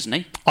joke, isn't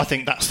he? I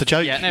think that's the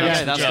joke. Yeah,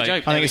 that's the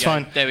joke. I think it's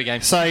fine. There we go.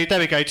 So, there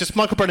we go. Just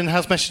Michael Brennan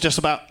has messaged us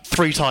about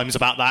 3 times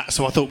about that,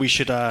 so I thought we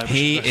should...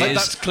 he is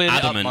that's clearly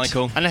adamant. Up,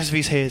 Michael. Unless if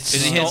he's here... Is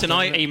he here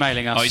tonight?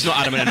 Emailing us. Oh, he's not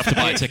adamant enough to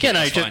buy a ticket.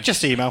 Yeah, no,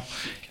 just email.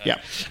 Yeah.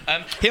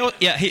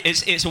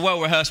 It's a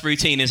well-rehearsed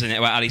routine, isn't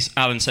it, where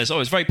Alan says,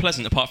 it's very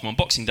pleasant apart from on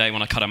Boxing Day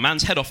when I cut a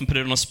man's head off and put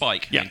it on a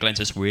spike. Yeah. And Glenn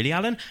says, really,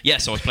 Alan?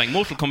 Yes, I was playing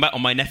Mortal Kombat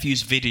on my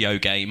nephew's video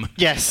game.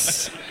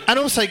 Yes. And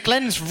also,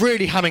 Glenn's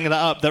really hamming that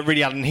up, that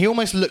really, Alan, he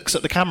almost looks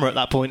at the camera at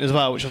that point as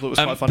well, which I thought was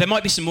quite funny. There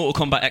might be some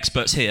Mortal Kombat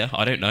experts here.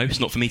 I don't know. It's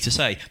not for me to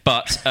say.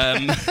 But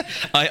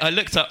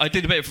I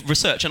did a bit of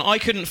research, and I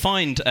couldn't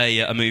find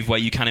a move where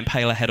you can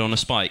impale a head on a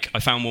spike. I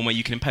found one where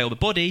you can impale the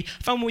body.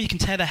 I found one where you can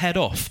tear the head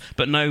off,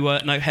 but no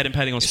head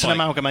impaling on spike. It's an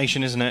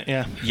amalgamation, isn't it?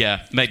 Yeah.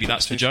 Yeah, maybe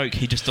that's the joke.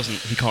 He just doesn't...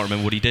 He can't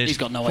remember what he did. He's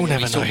got no idea what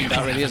he's talking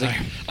about, really, is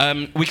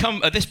he? We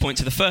come, at this point,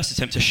 to the first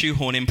attempt to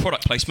shoehorn in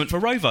product placement for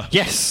Rover.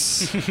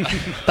 Yes.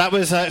 That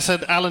was... so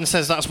Alan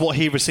says that's what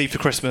he received for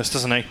Christmas,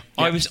 doesn't he?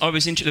 Yeah.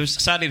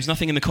 Sadly, there was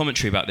nothing in the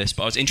commentary about this,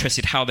 but I was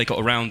interested how they got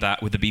around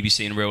that with the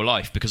BBC in real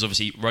life, because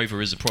obviously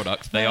Rover is a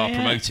product. They are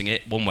promoting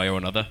it one way or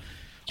another.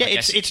 Yeah,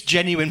 it's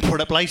genuine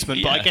product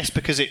placement, but I guess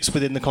because it's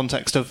within the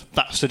context of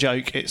that's the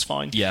joke, it's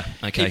fine. Yeah,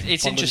 okay.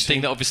 It's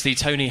interesting that obviously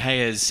Tony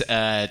Hayers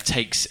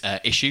takes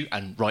issue,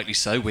 and rightly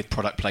so, with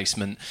product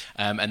placement.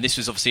 And this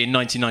was obviously in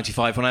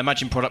 1995, when I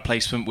imagine product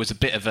placement was a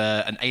bit of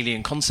an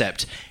alien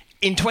concept.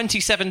 In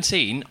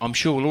 2017, I'm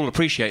sure we'll all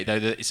appreciate, though,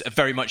 that it's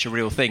very much a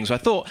real thing. So I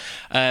thought,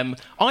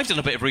 I've done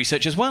a bit of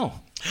research as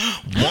well.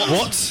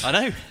 What? I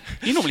know.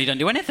 You normally don't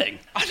do anything.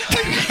 I know.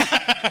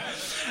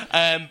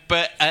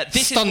 But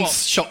this is what...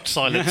 shocked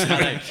silence.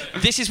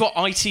 This is what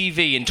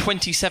ITV in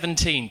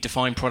 2017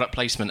 defined product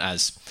placement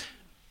as.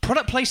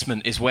 Product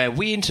placement is where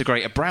we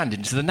integrate a brand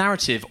into the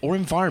narrative or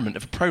environment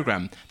of a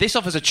programme. This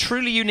offers a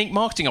truly unique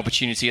marketing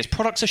opportunity as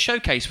products are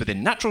showcased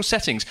within natural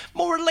settings,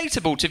 more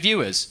relatable to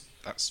viewers.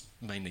 That's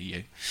mainly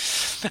you.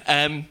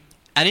 And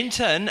in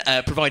turn,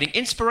 providing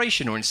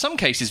inspiration or in some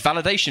cases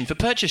validation for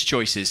purchase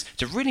choices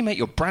to really make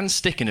your brand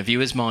stick in a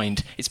viewer's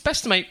mind. It's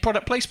best to make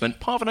product placement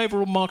part of an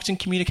overall marketing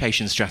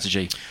communication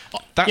strategy.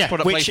 That's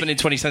product placement in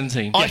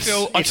 2017.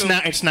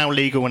 It's now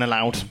legal and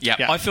allowed.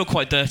 Yeah. I feel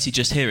quite dirty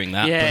just hearing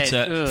that,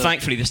 but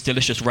thankfully this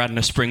delicious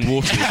Radnor spring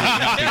water is really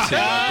happy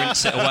to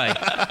rinse it away.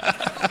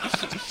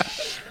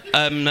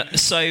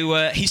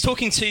 So he's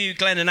talking to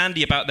Glenn and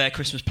Andy about their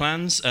Christmas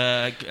plans.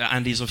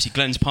 Andy is obviously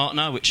Glenn's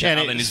partner, which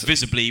Alan is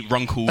visibly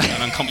runkled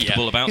and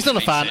uncomfortable about. He's not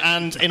a fan,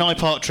 and in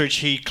iPartridge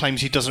he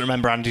claims he doesn't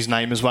remember Andy's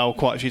name as well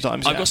quite a few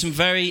times. I've got some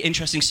very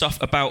interesting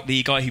stuff about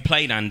the guy who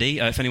played Andy,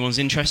 if anyone's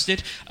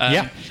interested.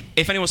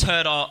 If anyone's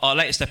heard our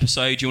latest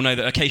episode, you'll know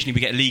that occasionally we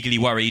get legally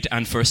worried,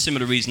 and for a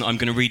similar reason I'm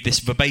going to read this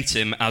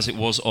verbatim as it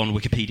was on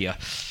Wikipedia.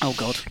 Oh,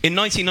 God. In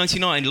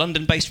 1999,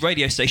 London-based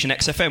radio station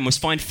XFM was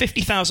fined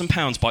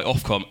 £50,000 by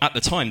Ofcom, at the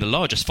time the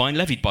largest fine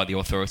levied by the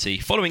authority,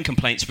 following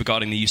complaints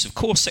regarding the use of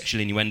coarse sexual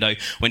innuendo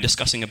when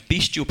discussing a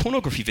bestial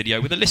pornography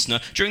video with a listener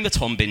during the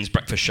Tom Binns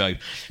breakfast show.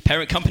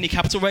 Parent company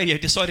Capital Radio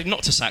decided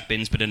not to sack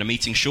Binns, but in a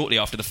meeting shortly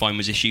after the fine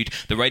was issued,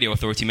 the radio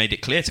authority made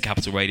it clear to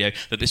Capital Radio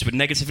that this would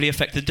negatively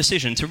affect the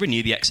decision to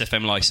renew the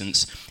XFM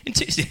licence.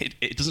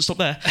 It doesn't stop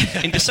there.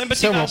 In December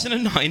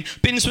 2009,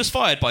 Binns was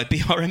fired by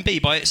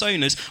BRMB by its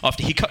owners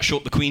after he cut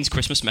short the Queen's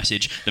Christmas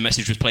message. The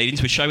message was played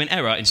into a show in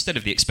error instead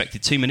of the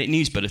expected 2-minute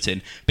news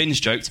bulletin. Binns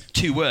joked,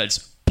 2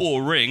 words,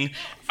 boring.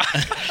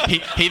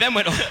 He then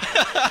went on...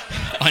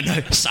 I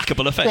know,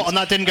 sackable offence. What, and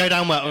that didn't go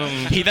down well?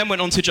 He then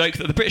went on to joke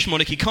that the British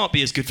monarchy can't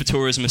be as good for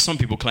tourism as some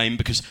people claim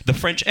because the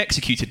French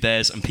executed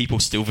theirs and people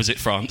still visit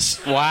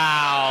France.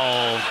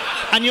 Wow.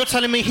 And you're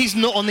telling me he's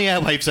not on the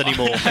airwaves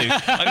anymore?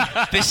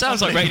 This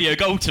sounds like Radio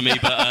Gold to me,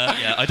 but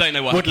I don't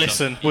know what... Would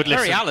listen.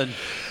 Very Alan.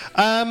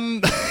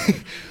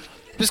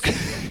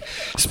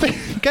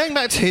 Going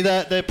back to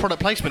the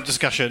product placement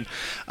discussion,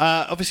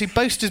 obviously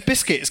Boaster's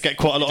biscuits get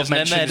quite a lot of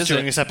mentions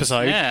during this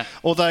episode. Yeah.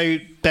 Although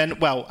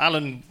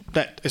Alan,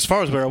 as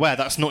far as we're aware,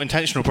 that's not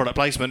intentional product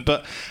placement.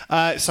 But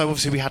so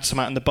obviously we had some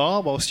out in the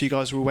bar whilst you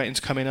guys were all waiting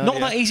to come in earlier.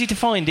 Not that easy to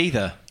find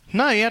either.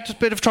 No, you had a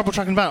bit of trouble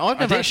tracking down. I've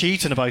never actually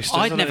eaten a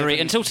Boaster's.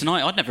 Until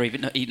tonight, I'd never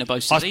even eaten a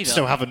Boaster's either. I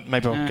still haven't.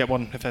 Maybe I'll get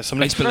one if there's some.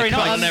 It's been a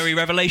culinary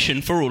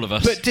revelation for all of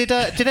us. But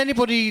did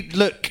anybody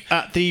look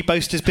at the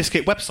Boaster's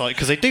biscuit website?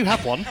 Because they do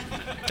have one.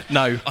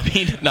 No. I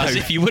mean, no. As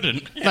if you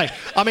wouldn't. No,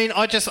 I mean,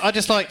 I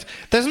just liked.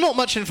 There's not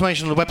much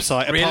information on the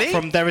website apart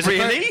from there is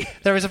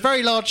a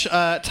very large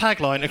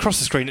tagline across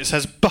the screen. It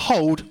says,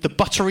 "Behold the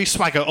buttery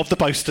swagger of the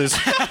boasters."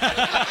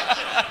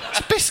 It's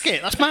a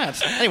biscuit. That's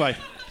mad. Anyway.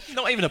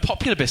 Not even a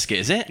popular biscuit,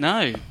 is it?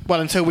 No. Well,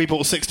 until we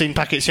bought 16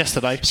 packets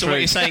yesterday. So what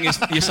you're saying is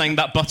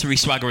that buttery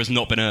swagger has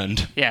not been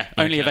earned. Yeah,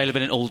 only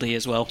available in Aldi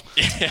as well.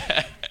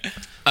 Yeah.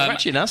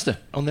 Actually, in Asda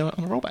on the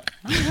rollback.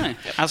 Oh,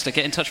 Asda,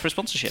 get in touch for a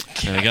sponsorship.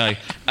 There we go.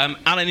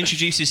 Alan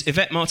introduces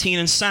Yvette, Martine,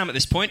 and Sam at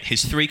this point.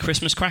 His 3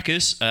 Christmas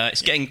crackers.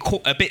 It's getting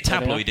a bit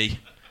tabloidy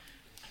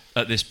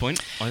at this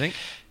point, I think.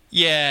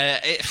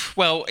 Yeah.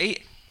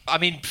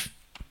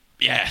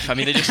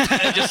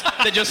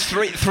 They're just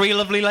three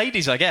lovely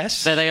ladies, I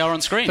guess. There they are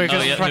on screen.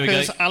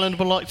 Crackers, Alan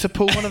would like to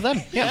pull one of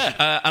them.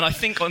 Yeah. And I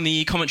think on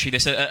the commentary,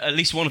 there's at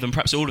least one of them,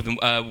 perhaps all of them,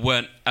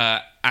 weren't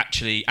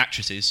actually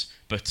actresses,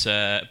 but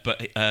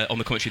on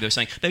the commentary they were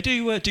saying they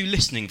do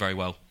listening very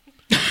well.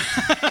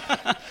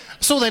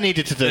 That's all they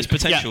needed to do. There's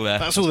potential there.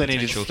 That's all they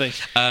needed to do.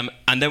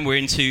 And then we're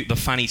into the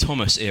Fanny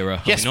Thomas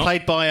era. Yes,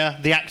 played by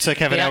the actor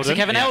Kevin Eldon.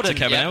 Kevin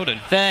Eldon.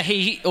 There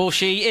he or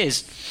she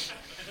is.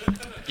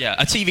 Yeah,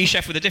 a TV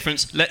chef with a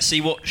difference. Let's see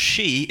what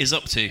she is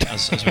up to,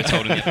 as we're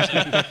told in the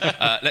episode.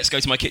 Let's go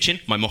to my kitchen,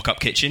 my mock-up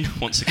kitchen,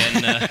 once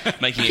again,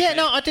 making it... Yeah,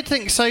 no, I did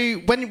think... So,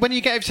 when you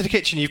get over to the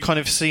kitchen, you've kind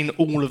of seen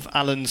all of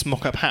Alan's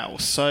mock-up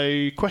house.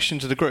 So, question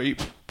to the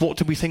group, what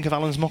did we think of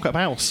Alan's mock-up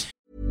house?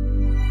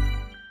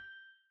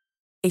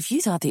 If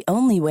you thought the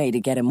only way to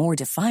get a more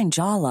defined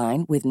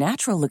jawline with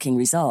natural-looking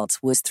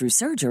results was through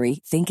surgery,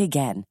 think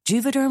again.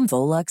 Juvederm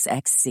Volux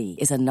XC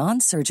is a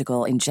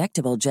non-surgical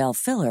injectable gel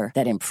filler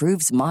that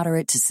improves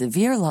moderate to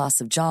severe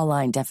loss of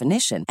jawline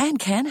definition and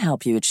can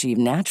help you achieve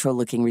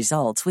natural-looking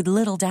results with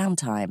little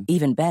downtime.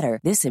 Even better,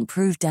 this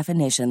improved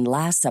definition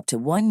lasts up to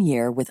 1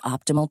 year with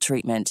optimal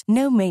treatment.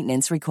 No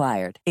maintenance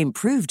required.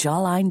 Improve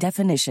jawline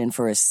definition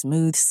for a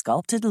smooth,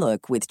 sculpted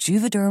look with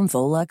Juvederm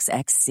Volux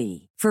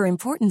XC. For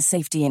important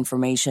safety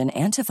information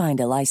and to find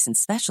a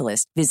licensed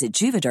specialist, visit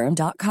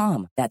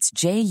Juvederm.com. That's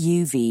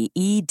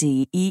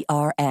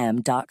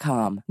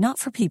Juvederm.com. Not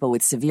for people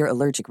with severe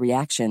allergic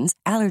reactions,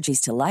 allergies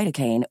to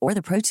lidocaine, or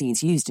the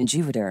proteins used in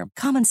Juvederm.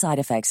 Common side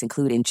effects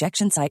include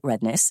injection site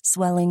redness,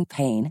 swelling,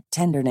 pain,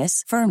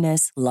 tenderness,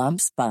 firmness,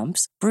 lumps,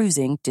 bumps,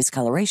 bruising,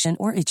 discoloration,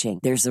 or itching.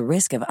 There's a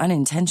risk of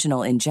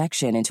unintentional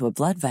injection into a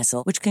blood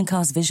vessel, which can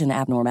cause vision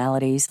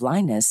abnormalities,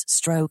 blindness,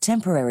 stroke,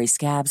 temporary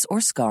scabs,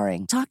 or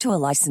scarring. Talk to a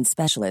licensed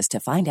specialist to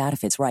find out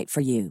if it's right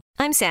for you.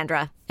 I'm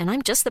Sandra, and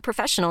I'm just the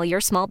professional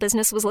your small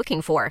business was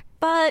looking for.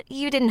 But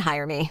you didn't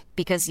hire me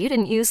because you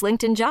didn't use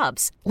LinkedIn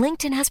Jobs.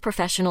 LinkedIn has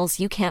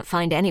professionals you can't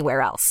find anywhere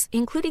else,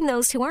 including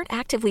those who aren't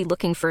actively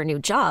looking for a new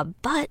job,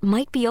 but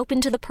might be open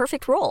to the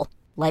perfect role,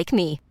 like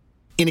me.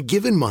 In a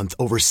given month,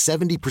 over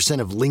 70%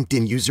 of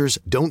LinkedIn users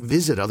don't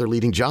visit other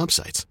leading job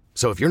sites.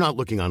 So if you're not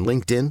looking on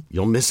LinkedIn,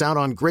 you'll miss out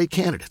on great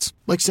candidates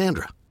like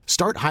Sandra.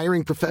 Start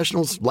hiring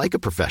professionals like a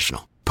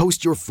professional.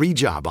 Post your free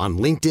job on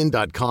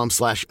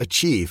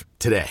linkedin.com/achieve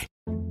today.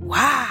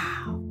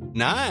 Wow.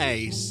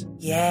 Nice.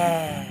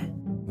 Yeah.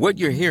 What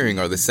you're hearing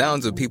are the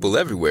sounds of people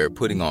everywhere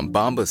putting on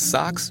Bombas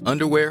socks,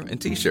 underwear, and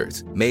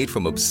T-shirts made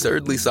from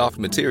absurdly soft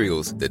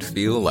materials that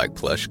feel like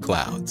plush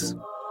clouds.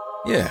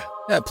 Yeah,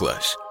 that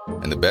plush.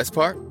 And the best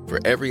part? For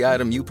every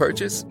item you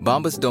purchase,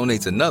 Bombas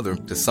donates another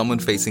to someone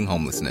facing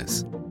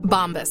homelessness.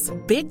 Bombas.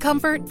 Big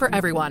comfort for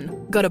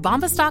everyone. Go to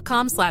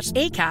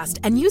bombas.com/ACAST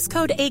and use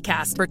code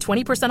ACAST for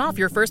 20% off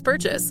your first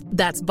purchase.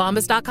 That's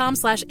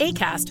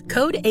bombas.com/ACAST.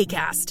 Code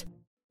ACAST.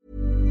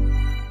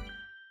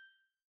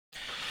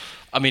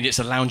 I mean, it's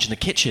a lounge in the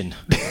kitchen.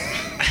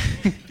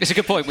 It's a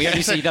good point. We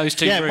only see those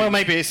two rooms. Well,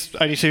 maybe it's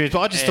only 2 rooms,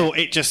 but I just thought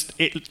it just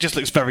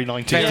looks very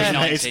 90s. Very doesn't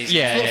 90s. It's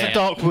lots of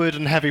dark wood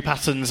and heavy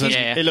patterns, and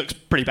it looks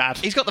pretty bad.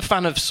 He's got the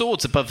fan of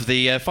swords above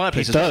the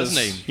fireplace,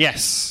 doesn't he?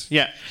 Yes,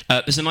 yeah.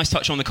 There's a nice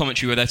touch on the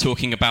commentary where they're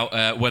talking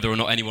about whether or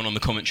not anyone on the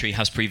commentary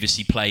has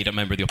previously played a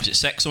member of the opposite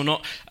sex or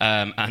not.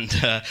 And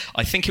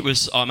I think it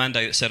was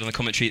Armando that said on the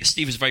commentary that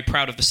Steve was very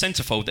proud of the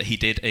centerfold that he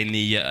did in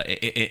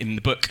the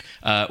book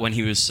when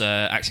he was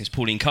acting as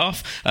Pauline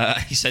Calf.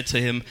 He said to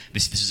him,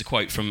 this is a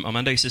quote from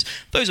Armando, he says,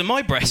 "Those are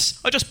my breasts.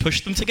 I just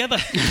pushed them together."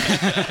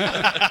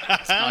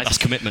 That's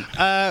commitment.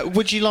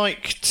 Would you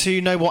like to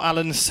know what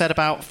Alan said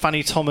about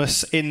Fanny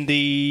Thomas in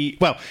the...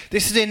 Well,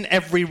 this is in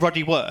Every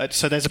Ruddy Word,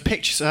 so there's a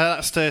picture... So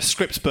that's the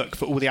scripts book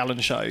for all the Alan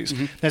shows.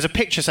 Mm-hmm. There's a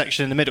picture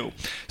section in the middle.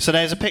 So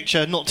there's a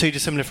picture not too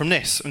dissimilar from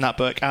this in that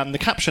book, and the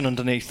caption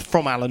underneath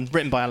from Alan,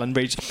 written by Alan,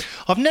 reads,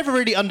 "I've never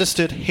really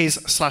understood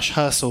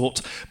his/her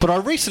sort, but I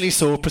recently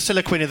saw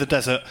Priscilla, Queen of the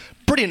Desert.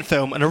 Brilliant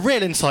film and a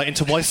real insight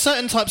into why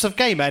certain types of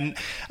gay men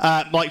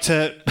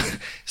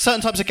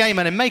certain types of gay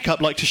men in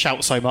makeup like to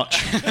shout so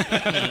much."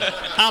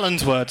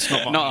 Alan's words,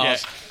 not mine. Not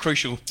ours.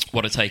 Crucial.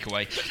 What a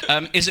takeaway.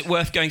 Is it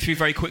worth going through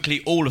very quickly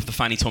all of the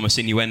Fanny Thomas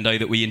innuendo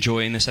that we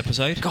enjoy in this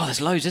episode? God,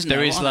 there's loads, isn't there?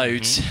 There is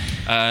loads.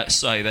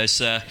 So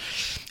there's...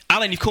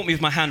 Alan, you've caught me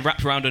with my hand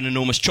wrapped around an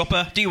enormous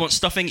chopper. Do you want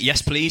stuffing?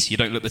 Yes, please. You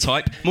don't look the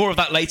type. More of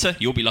that later.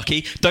 You'll be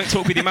lucky. Don't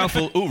talk with your mouth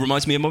full. Ooh,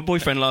 reminds me of my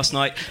boyfriend last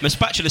night. My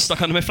spatula's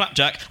stuck under my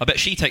flapjack. I bet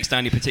she takes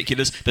down your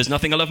particulars. There's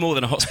nothing I love more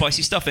than a hot,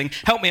 spicy stuffing.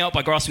 Help me out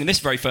by grasping this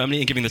very firmly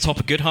and giving the top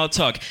a good hard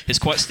tug. It's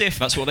quite stiff.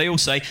 That's what they all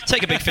say.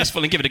 Take a big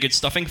fistful and give it a good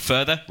stuffing.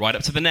 Further, right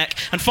up to the neck.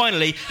 And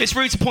finally, it's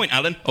rude to point,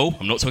 Alan. Oh,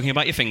 I'm not talking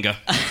about your finger.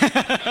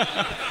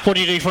 What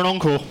do you do for an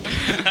encore?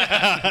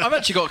 I've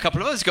actually got a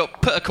couple of others.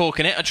 Put a cork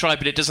in it. I tried,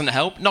 but it doesn't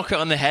help. Knock it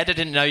on the head. I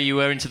didn't know you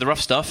were into the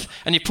rough stuff,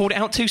 and you pulled it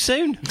out too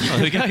soon. Oh,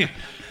 there we go.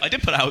 I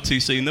did put it out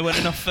too soon. There weren't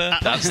enough.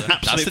 That's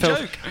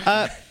the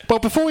joke. Well,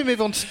 before we move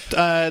on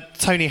to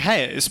Tony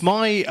Hayers,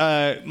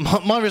 my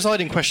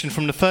residing question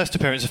from the first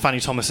appearance of Fanny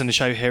Thomas in the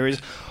show here is,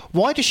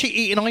 why does she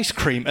eat an ice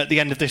cream at the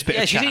end of this bit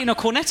of chat? Yeah, she's eating a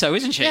cornetto,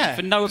 isn't she? Yeah.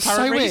 For no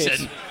apparent reason.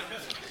 Weird.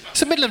 It's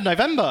the middle of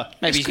November.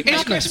 Maybe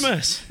it's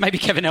Christmas. Maybe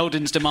Kevin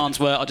Eldon's demands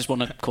were, I just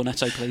want a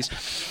cornetto, please.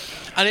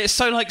 And it's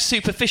so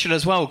superficial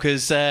as well,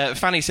 because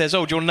Fanny says,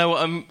 "Oh, do you want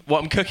to know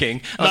what I'm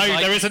cooking?" No,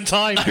 there isn't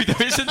time. No,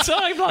 there isn't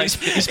time.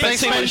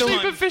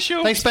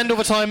 They spend all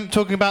the time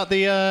talking about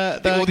the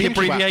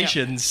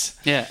abbreviations.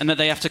 Yeah, and that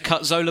they have to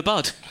cut Zola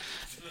Bud.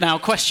 Now,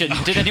 question: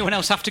 did anyone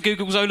else have to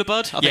Google Zola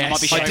Bud? I think it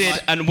might be I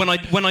did, and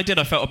when I did,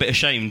 I felt a bit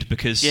ashamed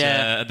because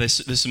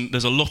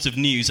there's a lot of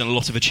news and a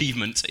lot of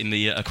achievement in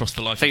the across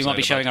the life. I think of you might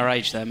be Zola showing Bud. our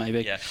age there,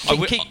 maybe. Yeah,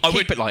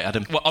 keep it light,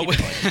 Adam. Well,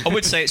 I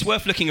would say it's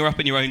worth looking her up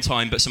in your own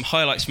time, but some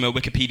highlights from her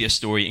Wikipedia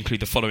story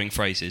include the following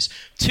phrases: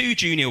 2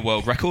 junior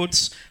world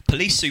records,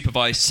 police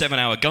supervised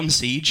 7-hour gun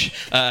siege.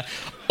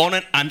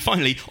 And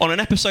finally, on an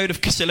episode of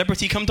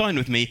Celebrity Come Dine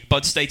With Me,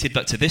 Bud stated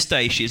that to this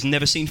day she has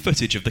never seen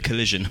footage of the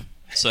collision.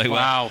 So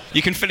wow.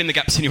 You can fill in the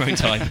gaps in your own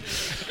time.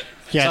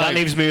 Yeah, that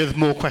leaves me with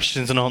more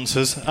questions than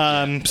answers.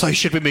 So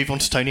should we move on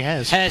to Tony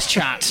Hayers? Hayers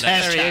chat.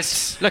 There he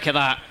is. Look at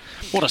that.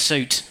 What a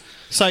suit.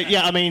 So,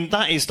 yeah, I mean,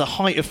 that is the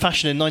height of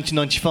fashion in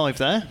 1995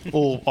 there,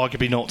 or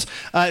arguably not.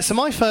 So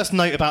my first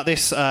note about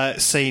this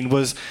scene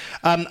was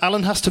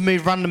Alan has to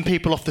move random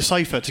people off the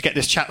sofa to get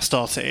this chat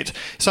started.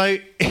 So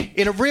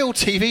in a real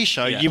TV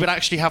show, you would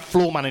actually have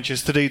floor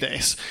managers to do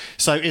this.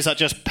 So is that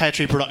just Pear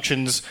Tree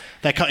Productions,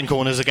 they're cutting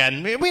corners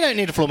again? We don't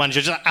need a floor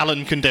manager, just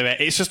Alan can do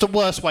it. It's just a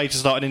worse way to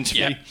start an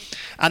interview. Yeah.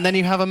 And then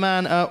you have a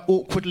man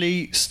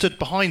awkwardly stood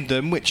behind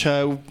them, which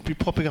will be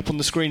popping up on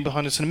the screen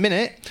behind us in a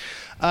minute.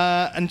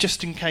 And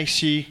just in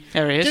case you...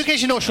 There he is. Just in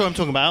case you're not sure what I'm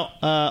talking about,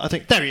 I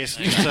think... There he is.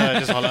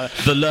 Just highlight.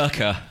 The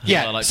lurker.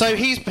 Yeah, so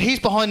he's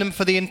behind them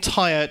for the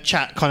entire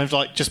chat, kind of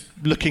like just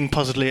looking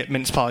puzzledly at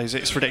mince pies.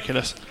 It's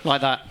ridiculous.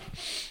 Like that.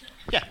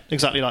 Yeah,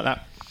 exactly like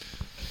that.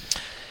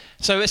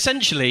 So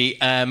essentially,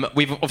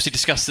 we've obviously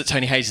discussed that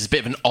Tony Hayers is a bit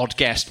of an odd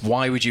guest.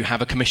 Why would you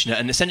have a commissioner?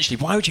 And essentially,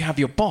 why would you have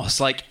your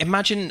boss? Like,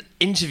 imagine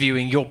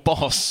interviewing your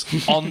boss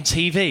on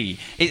TV.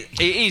 It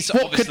is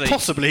what obviously... could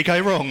possibly go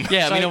wrong?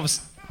 Yeah, I mean,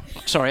 obviously...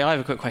 Sorry, I have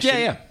a quick question.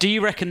 Yeah. Do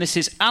you reckon this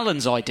is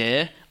Alan's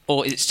idea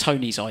or it's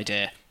Tony's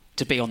idea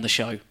to be on the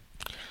show?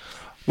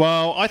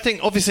 Well, I think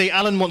obviously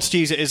Alan wants to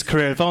use it as a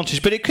career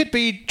advantage, but it could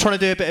be trying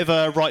to do a bit of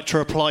a right to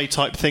reply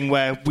type thing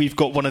where we've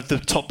got one of the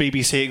top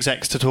BBC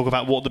execs to talk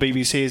about what the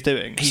BBC is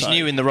doing. He's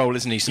new in the role,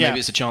 isn't he? So maybe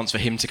it's a chance for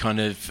him to kind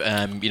of,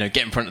 get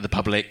in front of the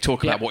public,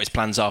 talk about what his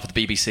plans are for the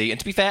BBC. And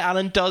to be fair,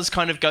 Alan does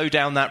kind of go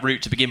down that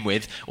route to begin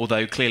with,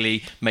 although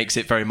clearly makes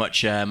it very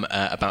much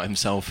about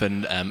himself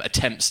and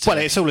attempts to... Well,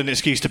 it's all an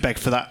excuse to beg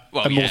for that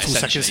immortal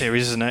second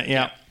series, isn't it?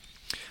 Yeah.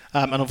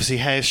 And obviously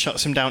Hayes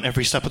shuts him down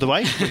every step of the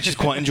way, which is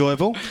quite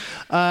enjoyable.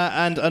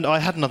 And I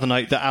had another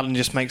note that Alan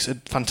just makes a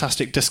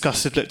fantastic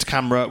disgusted look to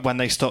camera when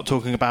they start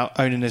talking about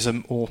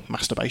onanism or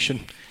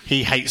masturbation.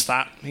 He hates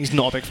that. He's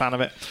not a big fan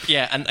of it.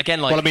 Yeah, and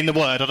again, like... Well, I mean, the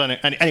word, I don't know.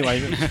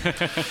 Anyway.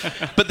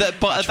 but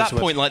at that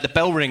point, like, the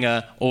bell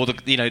ringer or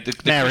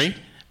the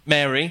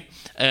Mary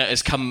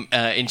has come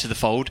into the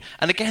fold,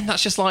 and again,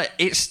 that's just like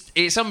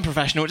it's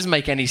unprofessional. It doesn't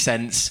make any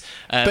sense.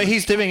 But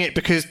he's doing it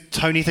because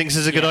Tony thinks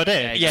it's a good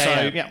idea.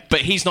 Yeah. But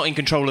he's not in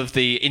control of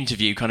the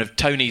interview. Kind of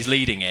Tony's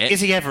leading it.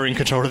 Is he ever in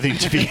control of the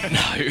interview?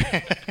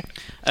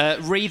 No.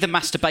 Read the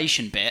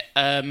masturbation bit.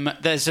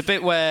 There's a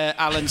bit where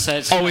Alan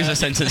says... Always a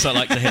sentence I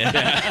like to hear.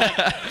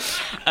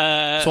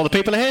 That's what the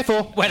people are here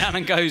for. When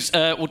Alan goes,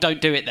 well,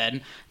 don't do it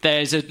then,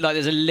 there's a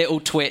little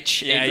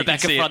twitch in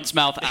Rebecca Front's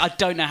mouth. I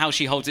don't know how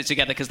she holds it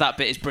together because that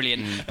bit is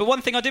brilliant. But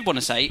one thing I did want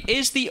to say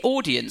is the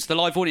audience, the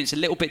live audience, a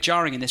little bit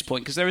jarring in this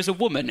point because there is a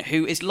woman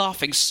who is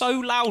laughing so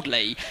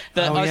loudly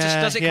that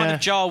does it kind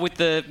of jar with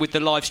the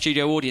live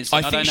studio audience?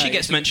 I think she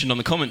gets mentioned on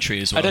the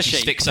commentary as well. Does she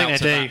sticks out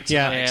to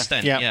that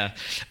extent. Yeah.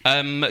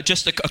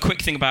 Just a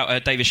quick thing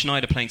about David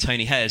Schneider playing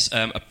Tony Hayers.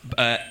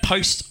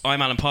 Post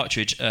I'm Alan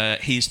Partridge,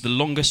 he's the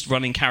longest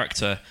running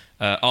character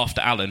after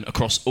Alan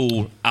across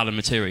all Alan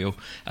material,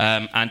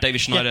 and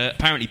David Schneider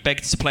apparently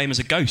begged to play him as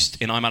a ghost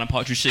in I'm Alan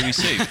Partridge Series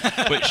 2,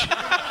 which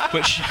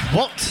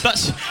what?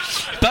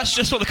 That's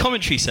just what the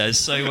commentary says.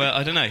 So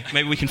I don't know.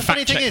 Maybe we can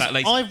fact check that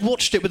later. I've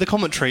watched it with the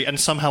commentary and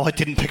somehow I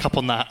didn't pick up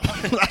on that.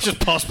 That just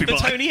passed me by.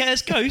 Tony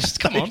Hayers ghost.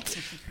 Come on.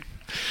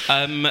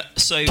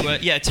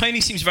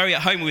 Tony seems very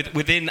at home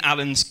within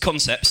Alan's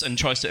concepts and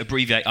tries to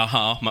abbreviate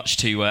AHA, much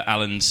to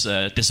Alan's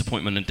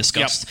disappointment and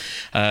disgust.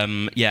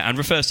 And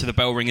refers to the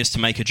bell ringers to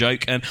make a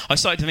joke. And I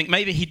started to think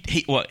maybe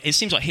it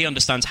seems like he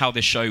understands how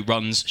this show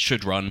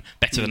should run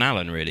better than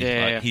Alan, really.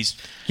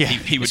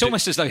 It's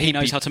almost as though he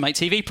knows how to make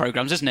TV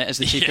programmes, isn't it, as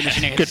the chief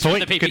commissioner Good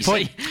point. of the BBC. Good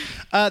point.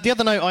 The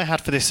other note I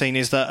had for this scene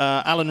is that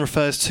Alan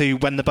refers to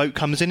when the boat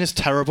comes in as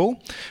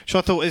terrible, which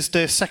I thought is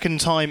the second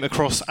time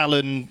across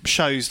Alan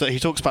shows that he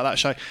talks about that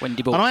show.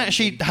 And I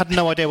actually had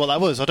no idea what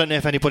that was. I don't know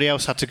if anybody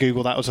else had to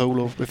Google that at all,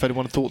 or if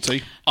anyone thought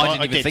to. I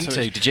didn't even think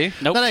to. Did you?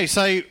 Nope. No.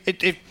 So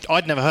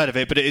I'd never heard of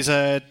it, but it is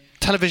a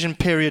television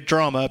period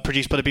drama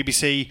produced by the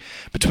BBC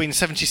between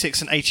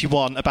 76 and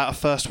 81 about a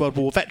First World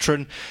War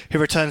veteran who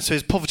returns to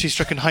his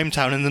poverty-stricken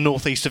hometown in the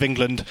northeast of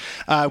England,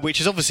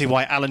 which is obviously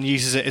why Alan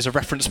uses it as a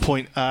reference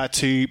point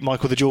to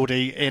Michael the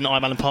Geordie in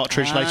I'm Alan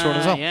Partridge later on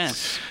as well.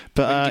 Yes.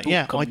 But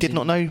I did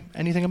not know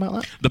anything about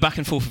that. The back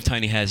and forth of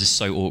Tony Hayers is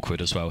so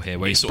awkward as well here,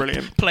 where he's sort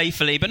of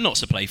playfully, but not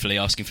so playfully,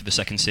 asking for the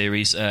second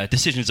series.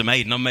 Decisions are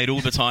made and unmade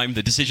all the time.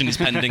 The decision is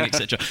pending,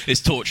 etc.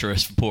 It's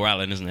torturous for poor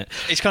Alan, isn't it?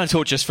 It's kind of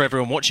torturous for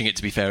everyone watching it,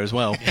 to be fair, as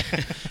well.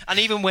 And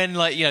even when,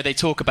 they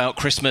talk about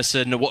Christmas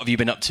and what have you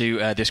been up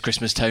to this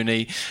Christmas,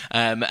 Tony,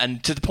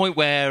 and to the point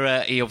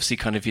where he obviously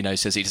kind of,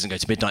 says he doesn't go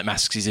to midnight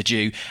mass because he's a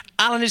Jew.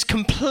 Alan is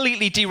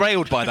completely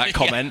derailed by that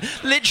comment,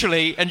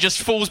 literally, and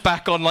just falls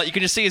back on, you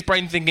can just see his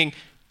brain thinking,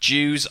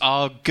 Jews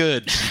are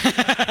good.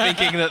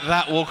 Thinking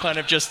that will kind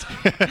of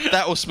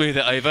that will smooth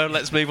it over.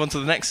 Let's move on to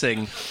the next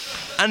thing.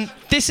 And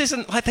this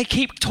isn't they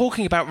keep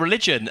talking about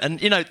religion, and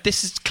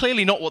this is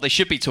clearly not what they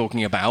should be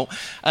talking about.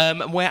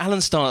 Where Alan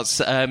starts,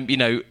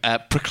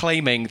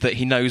 proclaiming that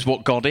he knows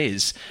what God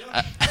is.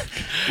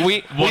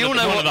 We all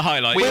know what the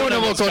highlights. We all know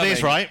what God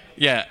is, right?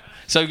 Yeah.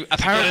 So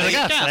apparently,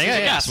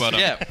 gas. Well done.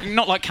 Yeah,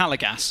 not like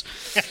Caligas.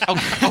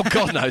 oh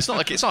God, no! It's not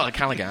like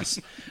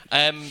Caligas.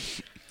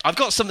 I've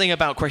got something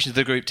about questions of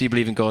the group. Do you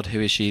believe in God?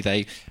 Who is she?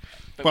 They.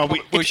 Well,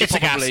 it's a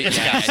gas. It's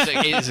a gas.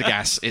 It is a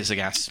gas. It's a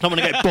gas. Not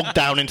going to get bogged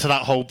down into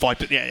that whole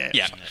vibe.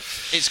 Yeah.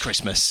 It's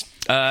Christmas.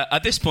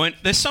 At this point,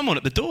 there's someone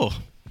at the door.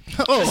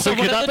 Oh, who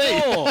could that be?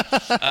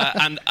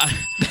 And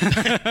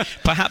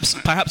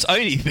perhaps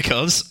only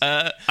because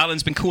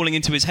Alan's been calling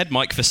into his head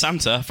mic for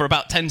Santa for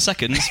about 10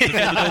 seconds before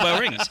the doorbell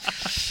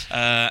rings.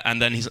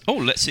 And then he's like,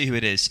 let's see who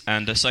it is.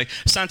 And so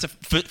Santa,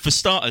 for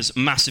starters,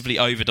 massively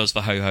overdoes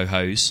the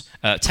ho-ho-hos.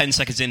 10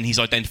 seconds in, he's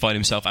identified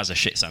himself as a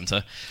shit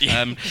Santa.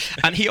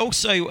 And he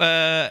also,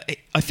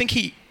 I think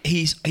he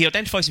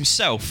identifies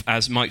himself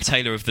as Mike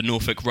Taylor of the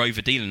Norfolk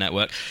Rover Dealer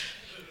Network.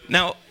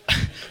 Now,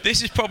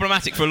 this is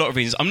problematic for a lot of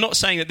reasons. I'm not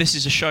saying that this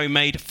is a show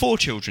made for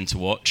children to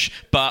watch,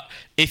 but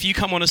if you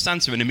come on as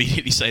Santa and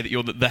immediately say that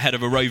you're the head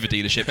of a Rover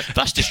dealership,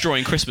 that's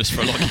destroying Christmas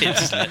for a lot of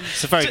kids, isn't it?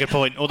 It's a very good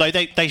point. Although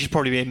they should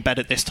probably be in bed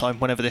at this time,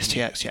 whenever this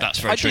TX. Yeah, that's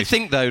very true. I do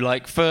think, though,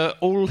 for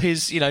all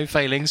his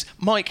failings,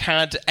 Mike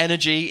had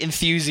energy,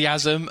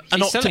 enthusiasm,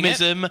 and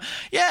optimism.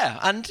 Yeah,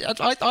 and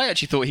I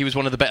actually thought he was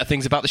one of the better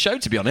things about the show,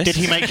 to be honest. Did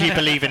he make you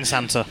believe in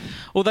Santa?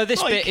 Although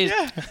this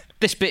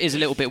bit is a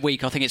little bit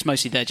weak. I think it's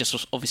mostly there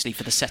just obviously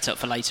for the setup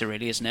for later,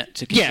 really, isn't it?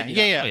 To continue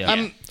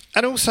Yeah.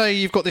 And also,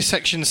 you've got this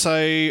section,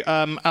 so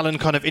Alan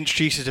kind of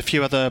introduces a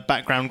few other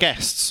background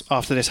guests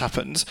after this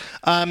happens.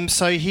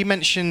 So he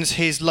mentions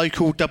his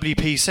local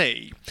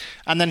WPC,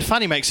 and then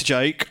Fanny makes a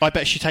joke, I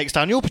bet she takes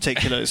down your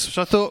particulars.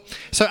 So I thought,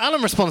 so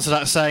Alan responds to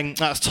that saying,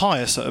 that's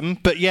tiresome,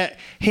 but yet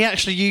he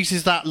actually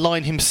uses that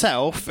line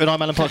himself in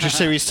I'm Alan Partridge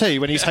Series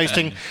 2 when he's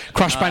hosting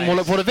Crash Bang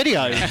Wallop What a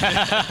Video.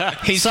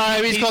 He's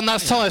gone,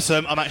 that's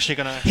tiresome, I'm actually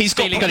going to He's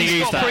got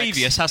that.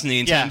 previous, hasn't he,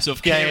 in terms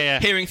of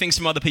hearing things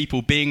from other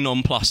people, being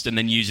nonplussed, and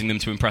then using them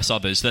to impress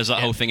others. There's that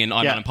whole thing in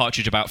I'm Alan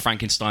Partridge about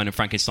Frankenstein and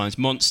Frankenstein's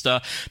monster.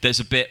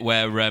 There's a bit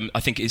where I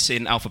think it's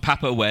in Alpha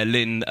Papa where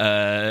Lynn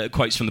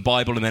quotes from the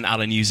Bible and then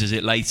Alan uses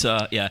it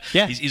later.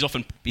 He's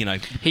often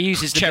he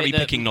uses cherry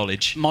picking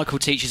knowledge. Michael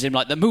teaches him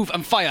the move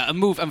and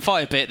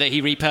fire bit that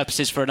he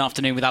repurposes for an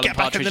afternoon with Alan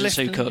Partridge and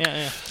Sue Cook.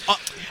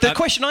 The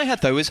question I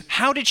had though was,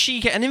 how did she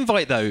get an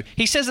invite though?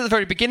 He says at the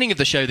very beginning of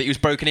the show that he was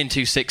broken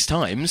into 6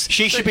 times.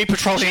 She should be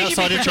patrolling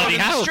outside of Johnny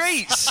House.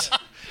 Streets.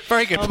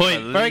 Very good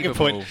point. Very good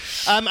point.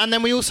 And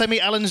then we also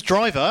meet Alan's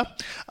driver,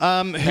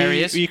 who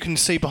you can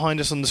see behind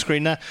us on the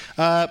screen there.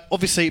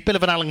 Obviously, a bit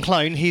of an Alan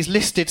clone. He's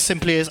listed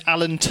simply as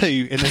Alan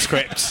 2 in the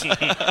script.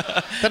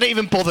 They don't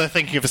even bother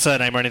thinking of a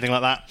surname or anything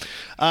like that.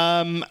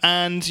 And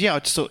I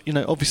just thought,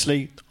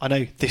 obviously, I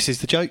know this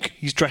is the joke.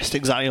 He's dressed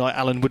exactly like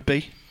Alan would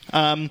be.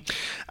 And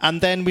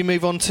then we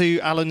move on to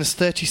Alan's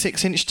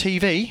 36-inch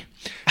TV.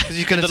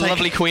 He's going to the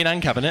lovely Queen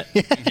Anne cabinet.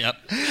 Yep.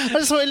 I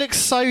just thought it looks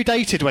so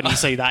dated when you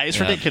see that. It's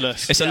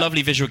ridiculous. It's a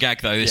lovely visual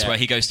gag, though. It's where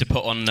he goes to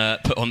put on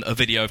a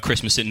video of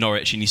Christmas in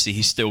Norwich, and you see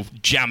he's still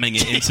jamming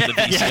it into the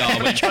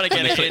VCR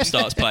when the clip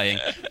starts playing.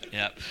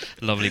 Yeah,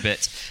 lovely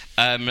bit.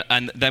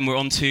 And then we're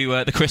on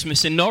to the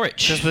Christmas in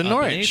Norwich.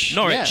 Norwich.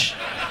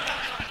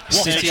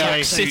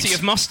 City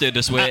of mustard,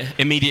 as we're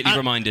immediately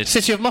reminded.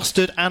 City of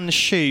mustard and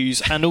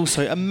shoes, and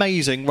also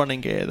amazing running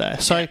gear there.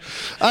 So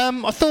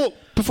I thought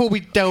before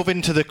we delve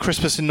into the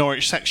Christmas in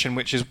Norwich section,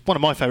 which is one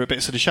of my favourite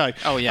bits of the show.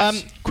 Oh,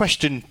 yes.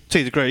 Question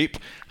to the group.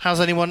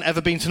 Has anyone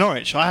ever been to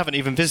Norwich? I haven't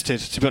even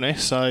visited, to be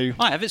honest, so...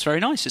 I have. It's very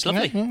nice. It's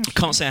lovely. Yeah.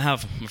 Can't say I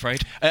have, I'm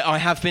afraid. I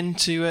have been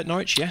to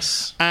Norwich,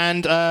 yes.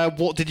 And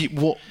what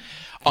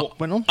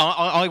went on?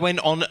 I went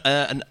on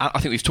I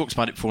think we've talked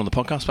about it before on the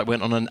podcast, but I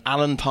went on an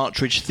Alan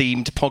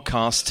Partridge-themed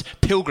podcast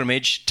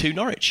pilgrimage to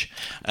Norwich.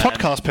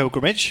 Podcast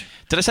pilgrimage?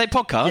 Did I say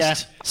podcast? Yeah.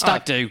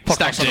 Stag do.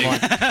 Stag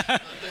do.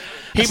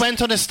 He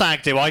went on a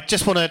stag do. I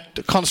just want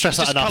to can't stress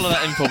that enough. Just colour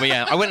that in for me,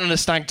 yeah. I went on a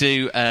stag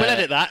do. We'll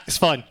edit that. It's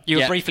fine. You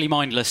were briefly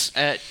mindless.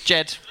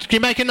 Jed. Can you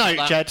make a note,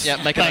 Jed?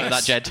 Yeah, make a note of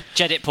that, Jed.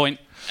 Jedit point.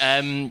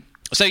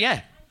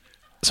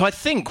 So I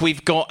think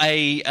we've got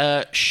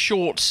a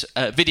short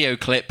video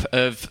clip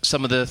of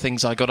some of the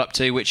things I got up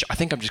to, which I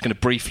think I'm just going to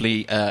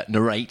briefly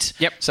narrate.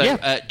 Yep. So,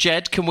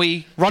 Jed, can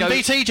we run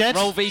VT, Jed?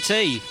 Roll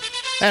VT.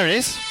 There it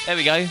is. There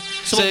we go.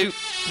 So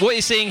what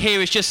you're seeing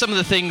here is just some of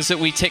the things that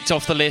we ticked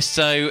off the list.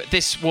 So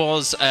this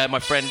was my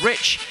friend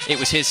Rich. It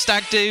was his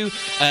stag do.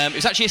 It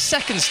was actually his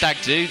second stag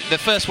do. The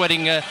first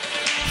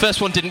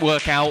one didn't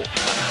work out.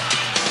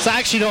 Is that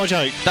actually not a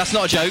joke? That's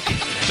not a joke.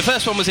 The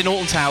first one was in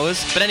Alton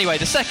Towers, but anyway,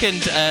 the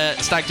second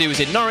stag do was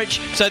in Norwich.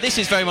 So this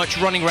is very much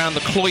running around the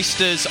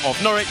cloisters of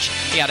Norwich.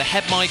 He had a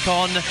head mic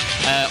on,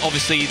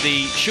 obviously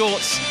the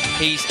shorts.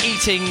 He's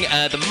eating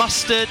the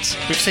mustard.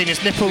 We've seen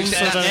his nipples.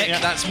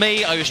 That's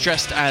me. I was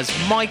dressed as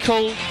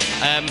Michael.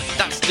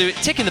 That's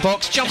ticking the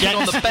box, jumping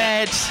on the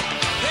bed.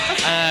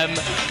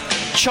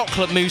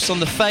 Chocolate mousse on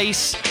the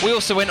face. We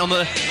also went on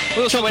the...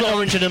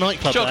 orange in a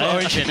nightclub. Chocolate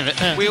orange in it.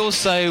 Yeah. We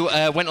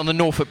also went on the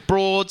Norfolk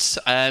Broads,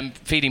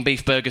 feeding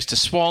beef burgers to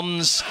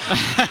swans.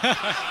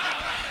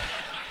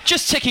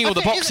 Just ticking all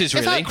the boxes,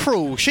 really. Is that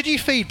cruel? Should you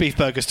feed beef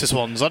burgers to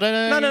swans? I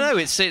don't know. No.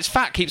 It's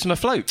fat, keeps them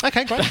afloat.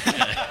 Okay, great.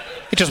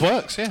 It just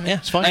works, yeah.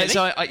 It's fine.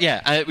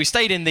 We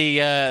stayed in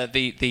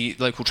the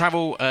local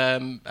travel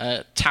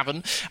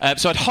tavern.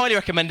 So I'd highly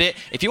recommend it.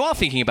 If you are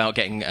thinking about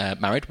getting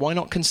married, why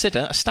not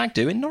consider a stag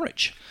do in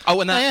Norwich? Oh,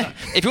 and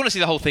if you want to see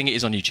the whole thing, it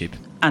is on YouTube.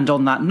 And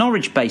on that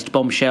Norwich-based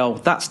bombshell,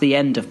 that's the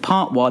end of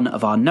part one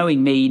of our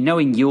Knowing Me,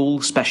 Knowing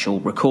Yule special,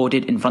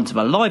 recorded in front of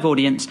a live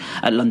audience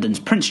at London's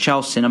Prince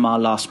Charles Cinema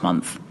last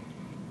month.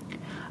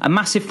 A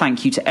massive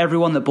thank you to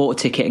everyone that bought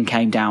a ticket and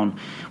came down.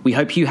 We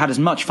hope you had as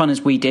much fun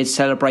as we did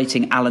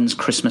celebrating Alan's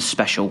Christmas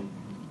special.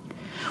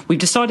 We've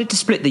decided to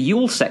split the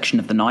Yule section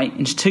of the night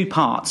into two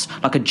parts,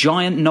 like a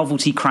giant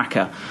novelty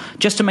cracker,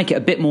 just to make it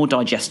a bit more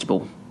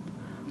digestible.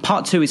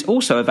 Part 2 is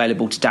also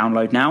available to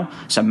download now,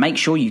 so make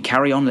sure you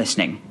carry on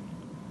listening.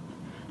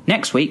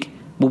 Next week,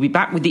 we'll be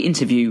back with the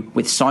interview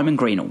with Simon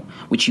Greenall,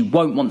 which you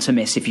won't want to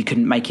miss if you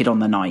couldn't make it on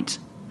the night.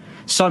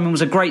 Simon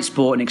was a great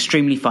sport and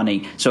extremely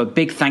funny, so a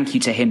big thank you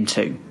to him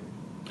too.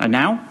 And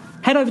now,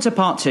 head over to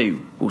part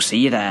 2. We'll see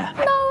you there.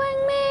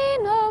 Knowing me,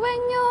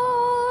 knowing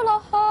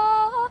you,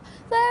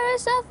 there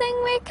is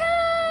nothing we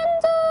can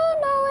do.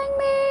 Knowing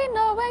me,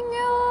 knowing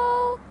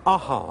you.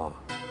 Aha.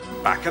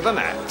 Back of the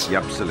net.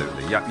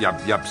 Absolutely.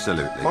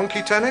 Absolutely.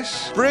 Monkey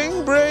tennis?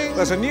 Bring.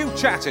 There's a new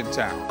chat in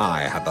town.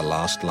 I had the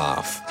last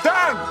laugh.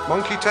 Dan!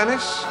 Monkey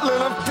tennis?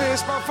 Little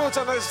pierce my foot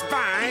on the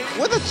spine.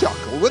 With a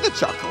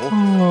chuckle.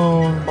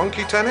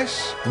 Monkey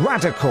tennis?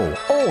 Radical.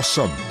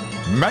 Awesome.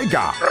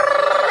 Mega.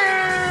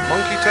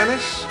 Monkey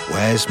tennis?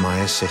 Where's my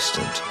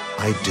assistant?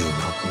 I do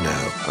not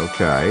know.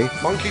 Okay.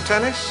 Monkey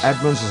tennis?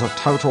 Edmonds is a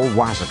total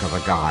wazzock of a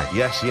guy.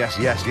 Yes, and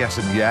yes.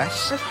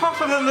 It's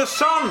hotter than the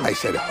sun. I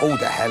said, who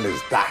the hell is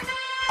that?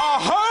 A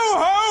ho,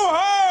 ho,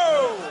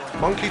 ho!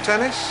 Monkey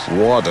tennis?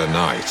 What a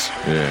night.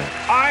 Yeah.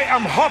 I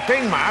am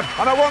hopping mad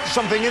and I want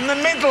something in the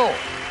middle.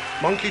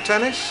 Monkey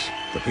tennis?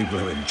 The people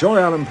who enjoy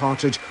Alan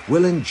Partridge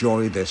will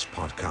enjoy this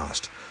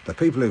podcast. The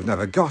people who've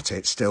never got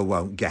it still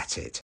won't get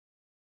it.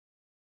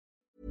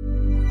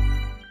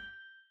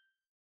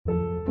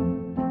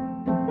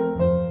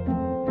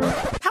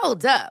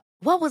 Hold up.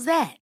 What was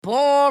that?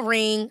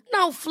 Boring.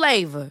 No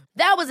flavor.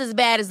 That was as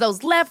bad as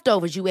those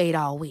leftovers you ate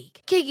all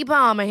week. Keke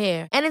Palmer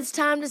here, and it's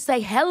time to say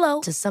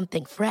hello to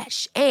something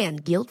fresh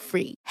and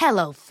guilt-free.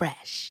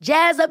 HelloFresh.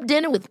 Jazz up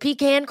dinner with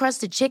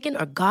pecan-crusted chicken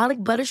or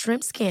garlic butter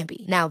shrimp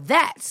scampi. Now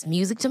that's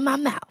music to my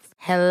mouth.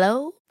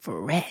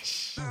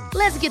 HelloFresh.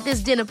 Let's get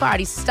this dinner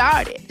party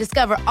started.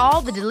 Discover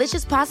all the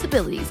delicious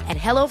possibilities at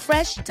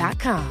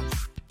HelloFresh.com.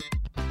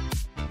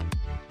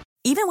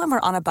 Even when we're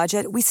on a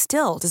budget, we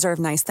still deserve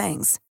nice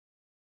things.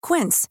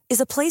 Quince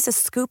is a place to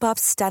scoop up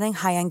stunning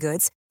high-end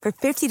goods for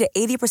 50 to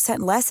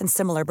 80% less than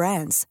similar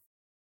brands.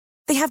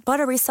 They have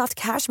buttery soft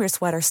cashmere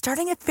sweaters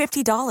starting at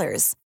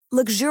 $50,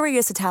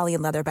 luxurious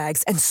Italian leather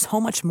bags, and so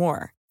much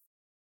more.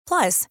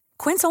 Plus,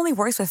 Quince only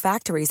works with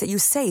factories that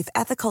use safe,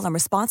 ethical, and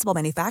responsible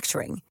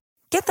manufacturing.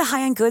 Get the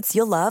high-end goods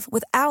you'll love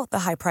without the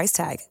high price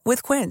tag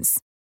with Quince.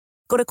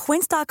 Go to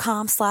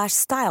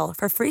quince.com/style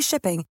for free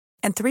shipping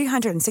and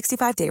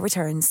 365-day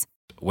returns.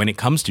 When it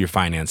comes to your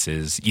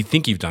finances, you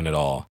think you've done it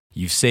all.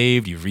 You've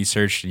saved, you've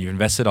researched, and you've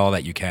invested all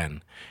that you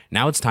can.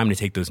 Now it's time to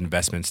take those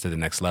investments to the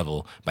next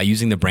level by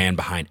using the brand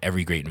behind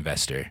every great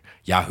investor,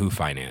 Yahoo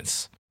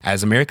Finance.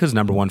 As America's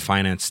 #1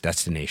 finance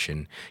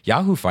destination,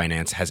 Yahoo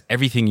Finance has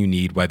everything you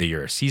need, whether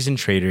you're a seasoned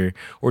trader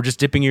or just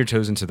dipping your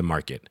toes into the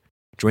market.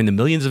 Join the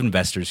millions of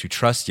investors who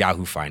trust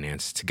Yahoo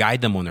Finance to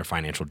guide them on their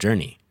financial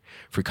journey.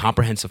 For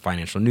comprehensive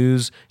financial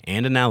news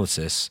and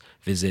analysis,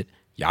 visit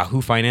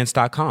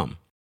yahoofinance.com,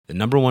 the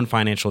 #1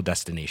 financial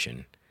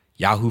destination,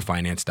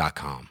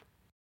 yahoofinance.com.